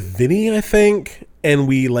playing with Vinny, I think, and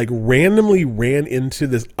we like randomly ran into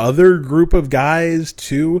this other group of guys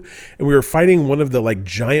too, and we were fighting one of the like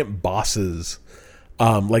giant bosses.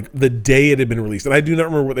 Like the day it had been released, and I do not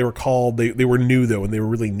remember what they were called. They were new though, and they were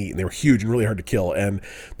really neat, and they were huge and really hard to kill. And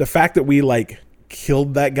the fact that we like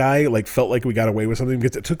killed that guy, like felt like we got away with something,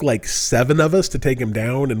 because it took like 7 of us to take him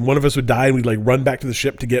down, and one of us would die, and we'd like run back to the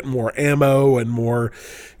ship to get more ammo and more,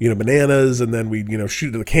 bananas, and then we'd,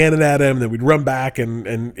 shoot the cannon at him, and then we'd run back,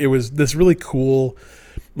 and it was this really cool,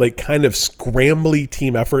 like kind of scrambly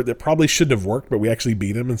team effort that probably shouldn't have worked, but we actually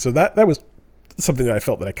beat him. And so that was something that I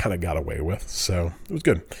felt that I kind of got away with. So it was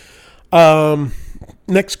good.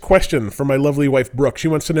 Next question from my lovely wife, Brooke. She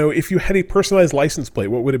wants to know, if you had a personalized license plate,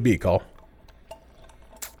 what would it be, Call?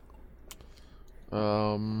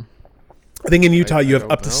 I think in Utah you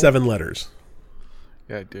have up to 7 letters.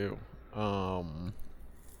 Yeah, I do.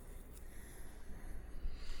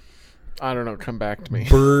 I don't know. Come back to me.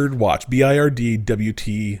 Birdwatch.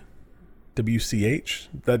 BIRDWTWCH.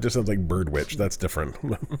 That just sounds like Birdwitch. That's different.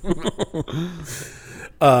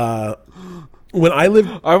 When I lived,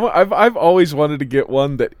 I've always wanted to get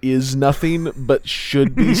one that is nothing but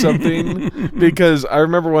should be something, because I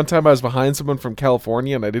remember one time I was behind someone from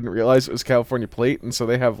California and I didn't realize it was California plate, and so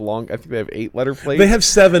they have I think they have 8-letter plates. They have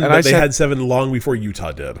 7, but they had 7 long before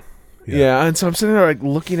Utah did. Yeah, and so I'm sitting there like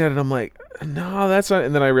looking at it, I'm like, no, that's not.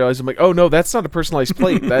 And then I realized, I'm like, oh no, that's not a personalized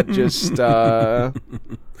plate. That just.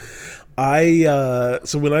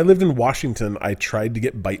 So when I lived in Washington, I tried to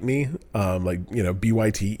get Bite Me,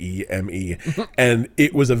 BYTEME, and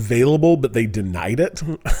it was available, but they denied it.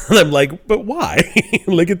 And I'm like, but why?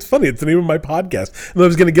 Like, it's funny. It's the name of my podcast. And I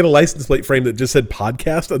was going to get a license plate frame that just said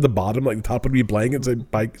podcast at the bottom, like the top would be blank, and so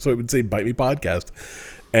it would say Bite Me Podcast.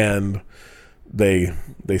 And they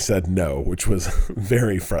said no, which was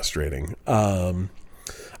very frustrating.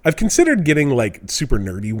 I've considered getting like super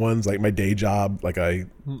nerdy ones, like my day job. Like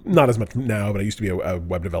not as much now, but I used to be a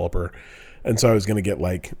web developer, and so I was going to get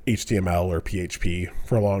like HTML or PHP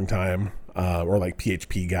for a long time, or like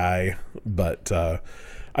PHP guy. But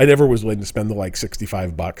I never was willing to spend the like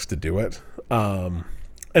 $65 to do it. And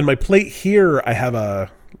my plate here, I have a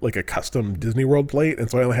custom Disney World plate, and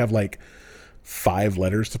so I only have like 5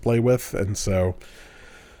 letters to play with, and so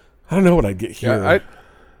I don't know what I'd get here. Yeah,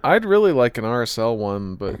 I'd really like an RSL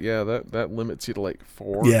one, but yeah, that limits you to like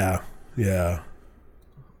 4. Yeah.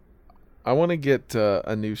 I want to get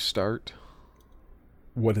a new start.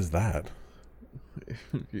 What is that?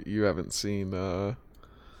 You haven't seen I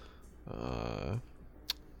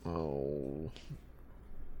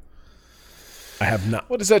have not.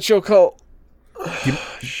 What is that show called?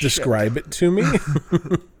 Describe it to me.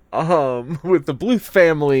 With the Bluth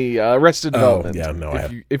family, Arrested Development. Yeah, no,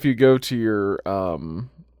 if you go to your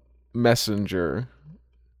Messenger,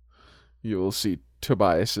 you will see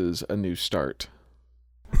Tobias's A New Start.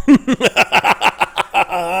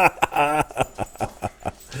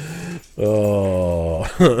 Oh.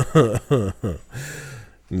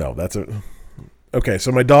 No, that's a... Okay,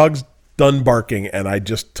 so my dog's done barking, and I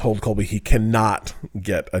just told Colby he cannot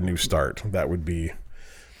get A New Start. That would be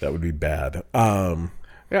bad.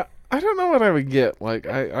 Yeah, I don't know what I would get. Like,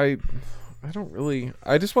 I don't really...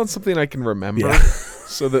 I just want something I can remember. Yeah.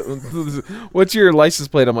 So that... What's your license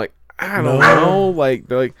plate? I'm like, I don't know. Like,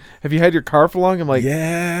 they're like, have you had your car for long? I'm like,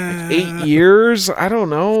 yeah. like 8 years? I don't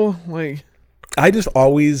know. Like... I just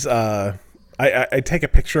always... I take a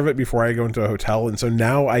picture of it before I go into a hotel, and so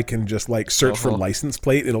now I can just like search for license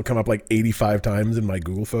plate. It'll come up like 85 times in my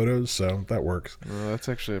Google Photos, so that works. That's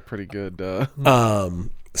actually a pretty good...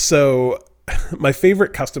 So my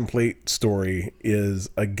favorite custom plate story is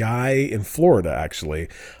a guy in Florida, actually.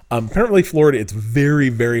 Apparently Florida, it's very,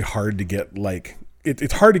 very hard to get like...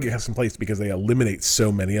 It's hard to get custom plates because they eliminate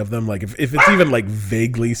so many of them. Like if it's even like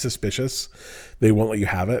vaguely suspicious, they won't let you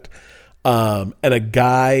have it. And a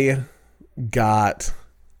guy got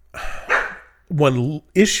one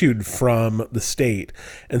issued from the state,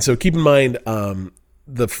 and so keep in mind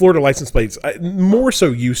the Florida license plates, more so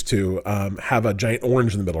used to have a giant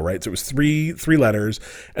orange in the middle, right? So it was three letters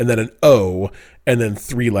and then an O and then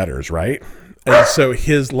 3 letters, right? And so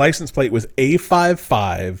his license plate was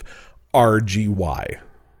A55RGY.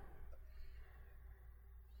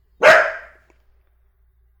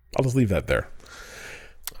 I'll just leave that there.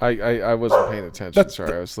 I wasn't paying attention.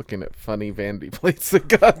 Sorry, I was looking at funny vanity plates that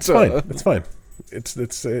got. It's fine. It's fine. It's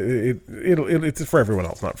for everyone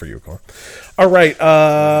else, not for you, Colin. All right.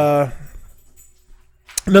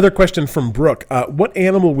 Another question from Brooke. What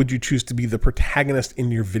animal would you choose to be the protagonist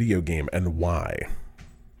in your video game, and why?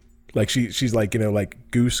 Like she's like, like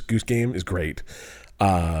Goose Game is great.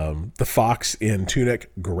 The fox in Tunic,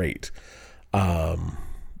 great.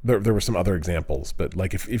 There were some other examples, but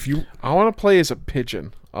like if you... I want to play as a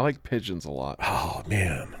pigeon. I like pigeons a lot. Oh,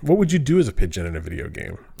 man. What would you do as a pigeon in a video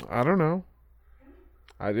game? I don't know.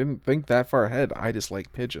 I didn't think that far ahead. I just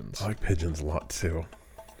like pigeons. I like pigeons a lot, too.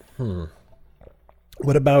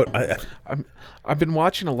 What about? I've been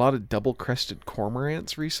watching a lot of double-crested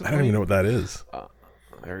cormorants recently. I don't even know what that is.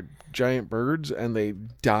 They're giant birds, and they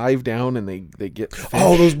dive down and they get fish.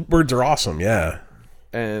 Oh, those birds are awesome. Yeah.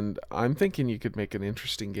 And I'm thinking you could make an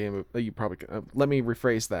interesting game. You probably could, let me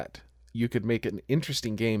rephrase that. You could make an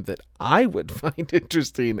interesting game that I would find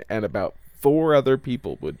interesting, and about 4 other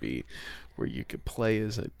people would be, where you could play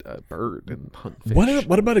as a bird and hunt fish.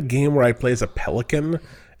 What about a game where I play as a pelican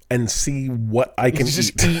and see what I can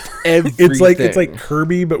just eat? eat everything. It's like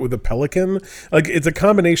Kirby, but with a pelican. Like it's a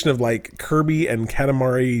combination of like Kirby and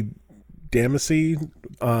Katamari Damacy,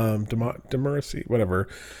 Democracy, whatever.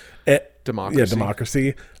 Democracy. Yeah,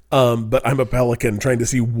 Democracy. But I'm a pelican trying to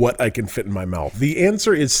see what I can fit in my mouth. The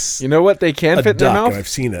answer is You know what they can a fit in their duck, mouth? and I've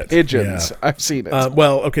seen it. Pigeons. Yeah. I've seen it.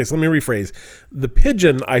 Well, okay, so let me rephrase. The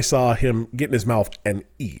pigeon, I saw him get in his mouth and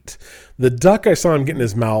eat. The duck, I saw him get in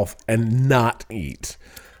his mouth and not eat.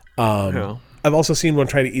 Yeah. I've also seen one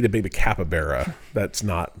try to eat a baby capybara. That's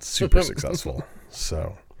not super successful.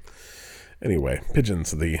 So, anyway,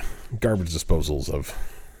 pigeons, the garbage disposals of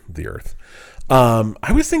the earth.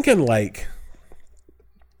 I was thinking like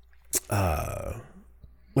a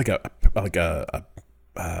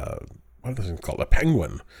what are those things called? A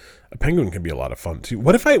penguin. A penguin can be a lot of fun too.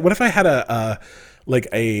 What if I had a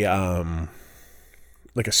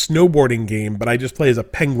snowboarding game, but I just play as a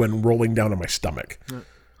penguin rolling down on my stomach?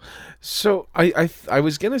 So I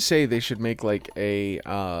was gonna say they should make like a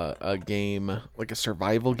game, like a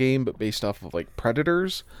survival game, but based off of like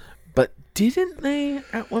Predators. But didn't they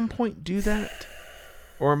at one point do that?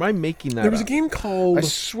 Or am I making that There was up? a game called I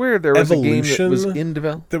swear there was Evolution a game that was in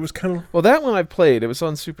development. that was kind of Well, that one I played. It was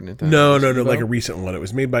on Super Nintendo. no, Was it like a Evo? recent one. It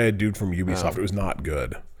was made by a dude from Ubisoft. It was not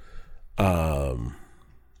good.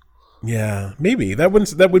 Yeah, maybe that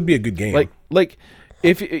would be a good game. Like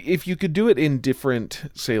if you could do it in different,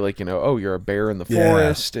 say like, you're a bear in the Yeah.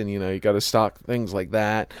 forest and you got to stock things like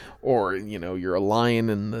that, or you're a lion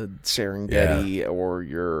in the Serengeti, or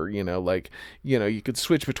you're you could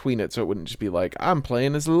switch between it so it wouldn't just be like I'm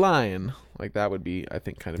playing as a lion. Like that would be, I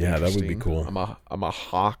think, kind of Yeah, that interesting. would be cool. I'm a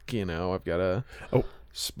hawk, I've got a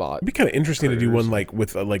spot. It'd be kind of interesting to do predators. one like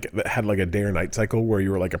with that had like a day or night cycle where you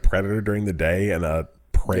were like a predator during the day and a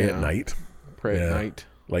prey at Yeah. night. Prey Yeah. at night.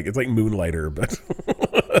 Like it's like Moonlighter, but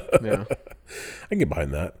Yeah. I can get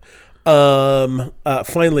behind that.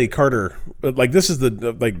 Finally, Carter. Like this is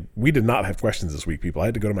we did not have questions this week, people. I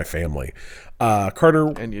had to go to my family. Carter,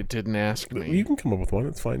 And you didn't ask me. you can come up with one.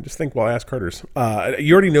 It's fine. Just think while I ask Carter's.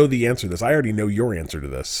 You already know the answer to this. I already know your answer to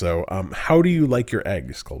this. So, how do you like your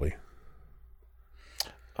eggs, Colby?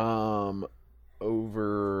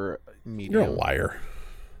 Over medium. You're a liar.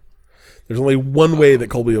 There's only one way that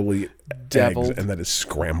Colby will eat Deviled. eggs, and that is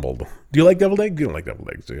scrambled. Do you like deviled eggs? You don't like deviled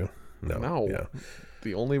eggs, do you? No. Yeah.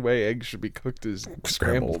 The only way eggs should be cooked is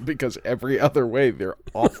scrambled, because every other way they're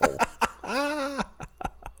awful.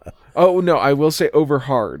 Oh, no, I will say over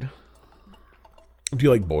hard. Do you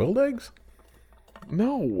like boiled eggs?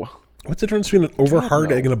 No. What's the difference between an over hard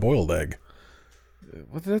no. egg and a boiled egg?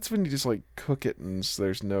 Well, that's when you just like cook it and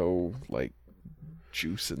there's no like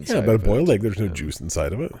juice inside. Yeah, but a of boiled it. egg, there's no juice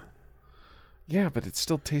inside of it. Yeah, but it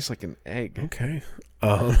still tastes like an egg. Okay.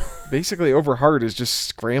 Basically, over hard is just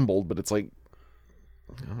scrambled, but it's like,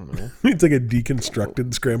 I don't know. It's like a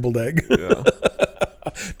deconstructed scrambled egg. Yeah,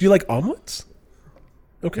 Do you like omelets?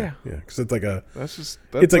 Okay. Yeah. Yeah, because it's like a that's It's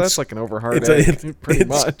like that's like an over hard it's egg, pretty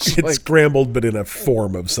much. It's Like, scrambled, but in a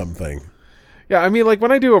form of something. yeah, I mean, like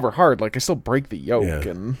when I do over hard, like I still break the yolk Yeah.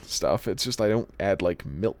 and stuff. It's just I don't add like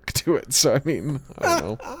milk to it. So I mean, I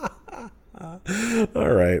don't know.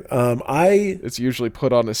 All right. It's usually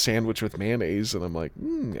put on a sandwich with mayonnaise, and I'm like,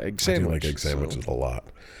 egg I sandwich. do like egg So- sandwiches a lot.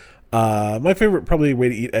 My favorite probably way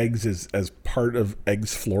to eat eggs is as part of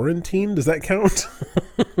eggs Florentine. Does that count?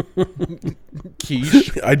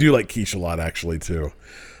 Quiche. I do like quiche a lot, actually, too.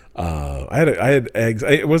 I had eggs.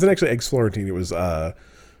 It wasn't actually eggs Florentine. It was I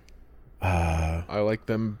like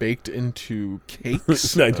them baked into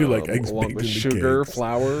cakes. I do like eggs along baked with into sugar, cakes.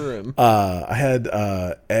 flour, and I had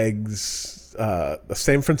eggs, a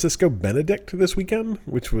San Francisco Benedict this weekend,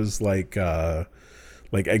 which was like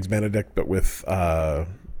eggs Benedict, but with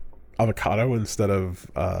avocado instead of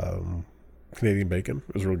Canadian bacon.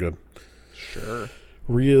 It was real good. sure.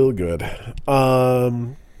 Real good.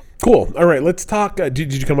 Cool. All right, let's talk.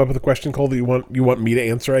 Did you come up with a question, Cole, that you want me to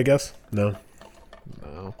answer? I guess no.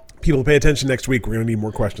 No. People, pay attention next week. We're gonna need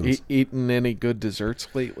more questions. Eaten any good desserts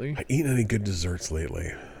lately? Eaten any good desserts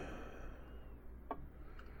lately?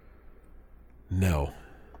 No,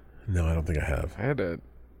 I don't think I have. I had a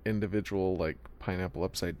individual like pineapple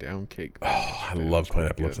upside down cake. I love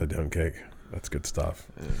pineapple upside down cake. That's good stuff.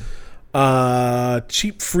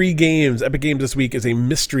 Cheap free games. Epic Games this week is a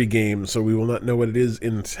mystery game, so we will not know what it is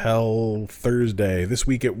until Thursday. This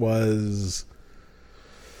week it was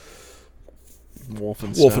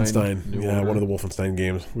Wolfenstein. New Yeah, Order. one of the Wolfenstein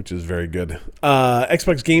games, which is very good.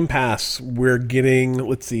 Xbox Game Pass, we're getting,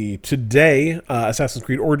 let's see, today, Assassin's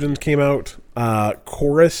Creed Origins came out.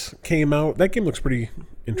 Chorus came out. That game looks pretty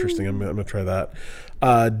interesting. I'm going to try that.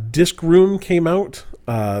 Disc Room came out.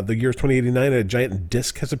 The year is 2089, and a giant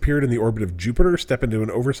disc has appeared in the orbit of Jupiter. Step into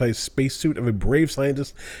an oversized spacesuit of a brave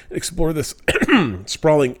scientist and explore this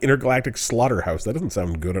sprawling intergalactic slaughterhouse. That doesn't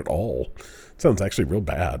sound good at all. It sounds actually real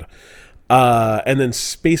bad. And then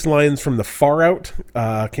Space Lines from the Far Out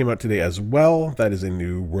came out today as well. That is a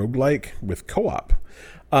new roguelike with co-op.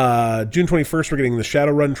 June 21st, we're getting the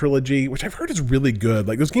Shadowrun trilogy, which I've heard is really good.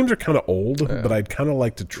 Like, those games are kind of old, but I'd kind of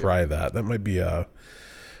like to try that. That might be a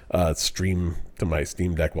stream to my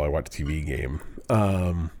Steam Deck while I watch a TV game.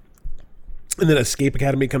 And then Escape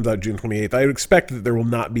Academy comes out June 28th. I would expect that there will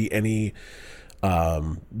not be any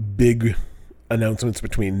big announcements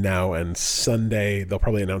between now and Sunday. They'll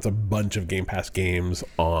probably announce a bunch of Game Pass games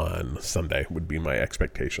on Sunday, would be my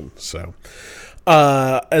expectation. So,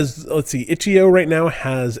 let's see, Itch.io right now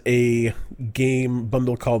has a game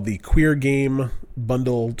bundle called the Queer Game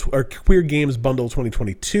Bundle, or Queer Games Bundle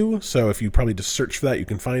 2022. So if you probably just search for that, you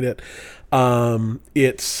can find it.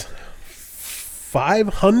 It's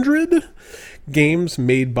 500 games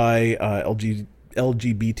made by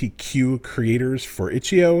LGBTQ creators for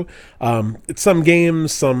Itch.io. It's some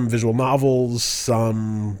games, some visual novels,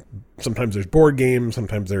 sometimes there's board games,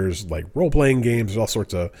 sometimes there's like role-playing games. There's all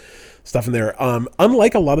sorts of stuff in there.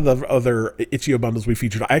 Unlike a lot of the other Itch.io bundles we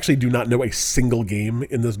featured, I actually do not know a single game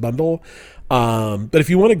in this bundle. But if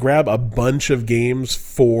you want to grab a bunch of games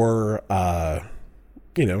for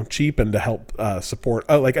cheap and to help support,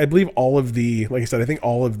 like I believe all of the, like I said, I think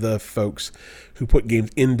all of the folks who put games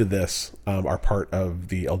into this are part of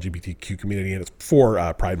the LGBTQ community, and it's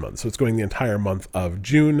for Pride Month, so it's going the entire month of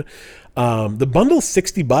June. The bundle's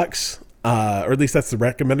 $60, or at least that's the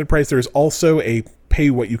recommended price. There is also a pay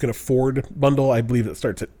what you can afford bundle. I believe it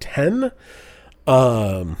starts at $10.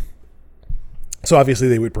 So obviously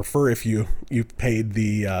they would prefer if you paid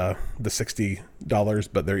the $60,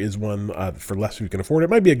 but there is one for less if you can afford it. It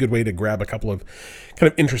might be a good way to grab a couple of kind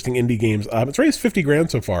of interesting indie games. It's raised $50,000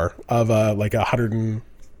 so far of like right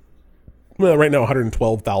now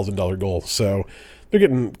 $112,000 goal. So they're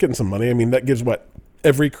getting some money. I mean, that gives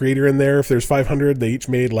every creator in there, if there's 500, they each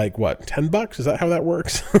made like what, $10? Is that how that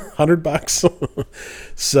works? $100.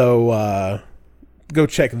 So go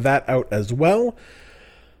check that out as well.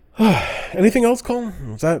 Anything else, Cole?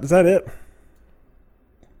 Is that it?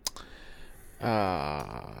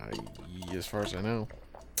 As far as I know.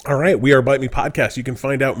 All right, we are Bite Me Podcast. You can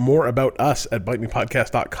find out more about us at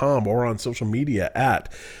bitemepodcast.com or on social media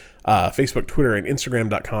at Facebook, Twitter, and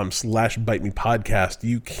Instagram.com/bitemepodcast.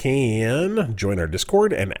 You can join our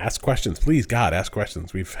Discord and ask questions. Please, God, ask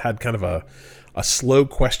questions. We've had kind of a slow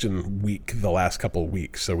question week the last couple of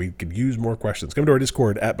weeks, so we could use more questions. Come to our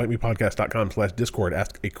Discord at bitemepodcast.com/Discord.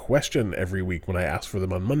 Ask a question every week when I ask for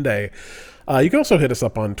them on Monday. You can also hit us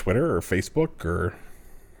up on Twitter or Facebook, or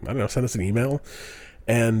I don't know, send us an email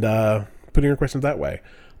and put in your questions that way.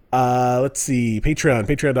 Let's see,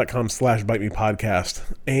 patreon.com/bitemepodcast,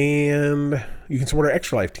 and you can support our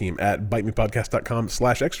Extra Life team at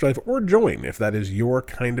bitemepodcast.com/Extra Life, or join if that is your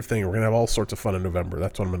kind of thing. We're gonna have all sorts of fun in November.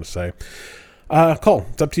 That's what I'm gonna say. Cole,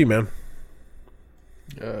 it's up to you, man.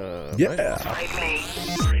 Yeah. Bite me.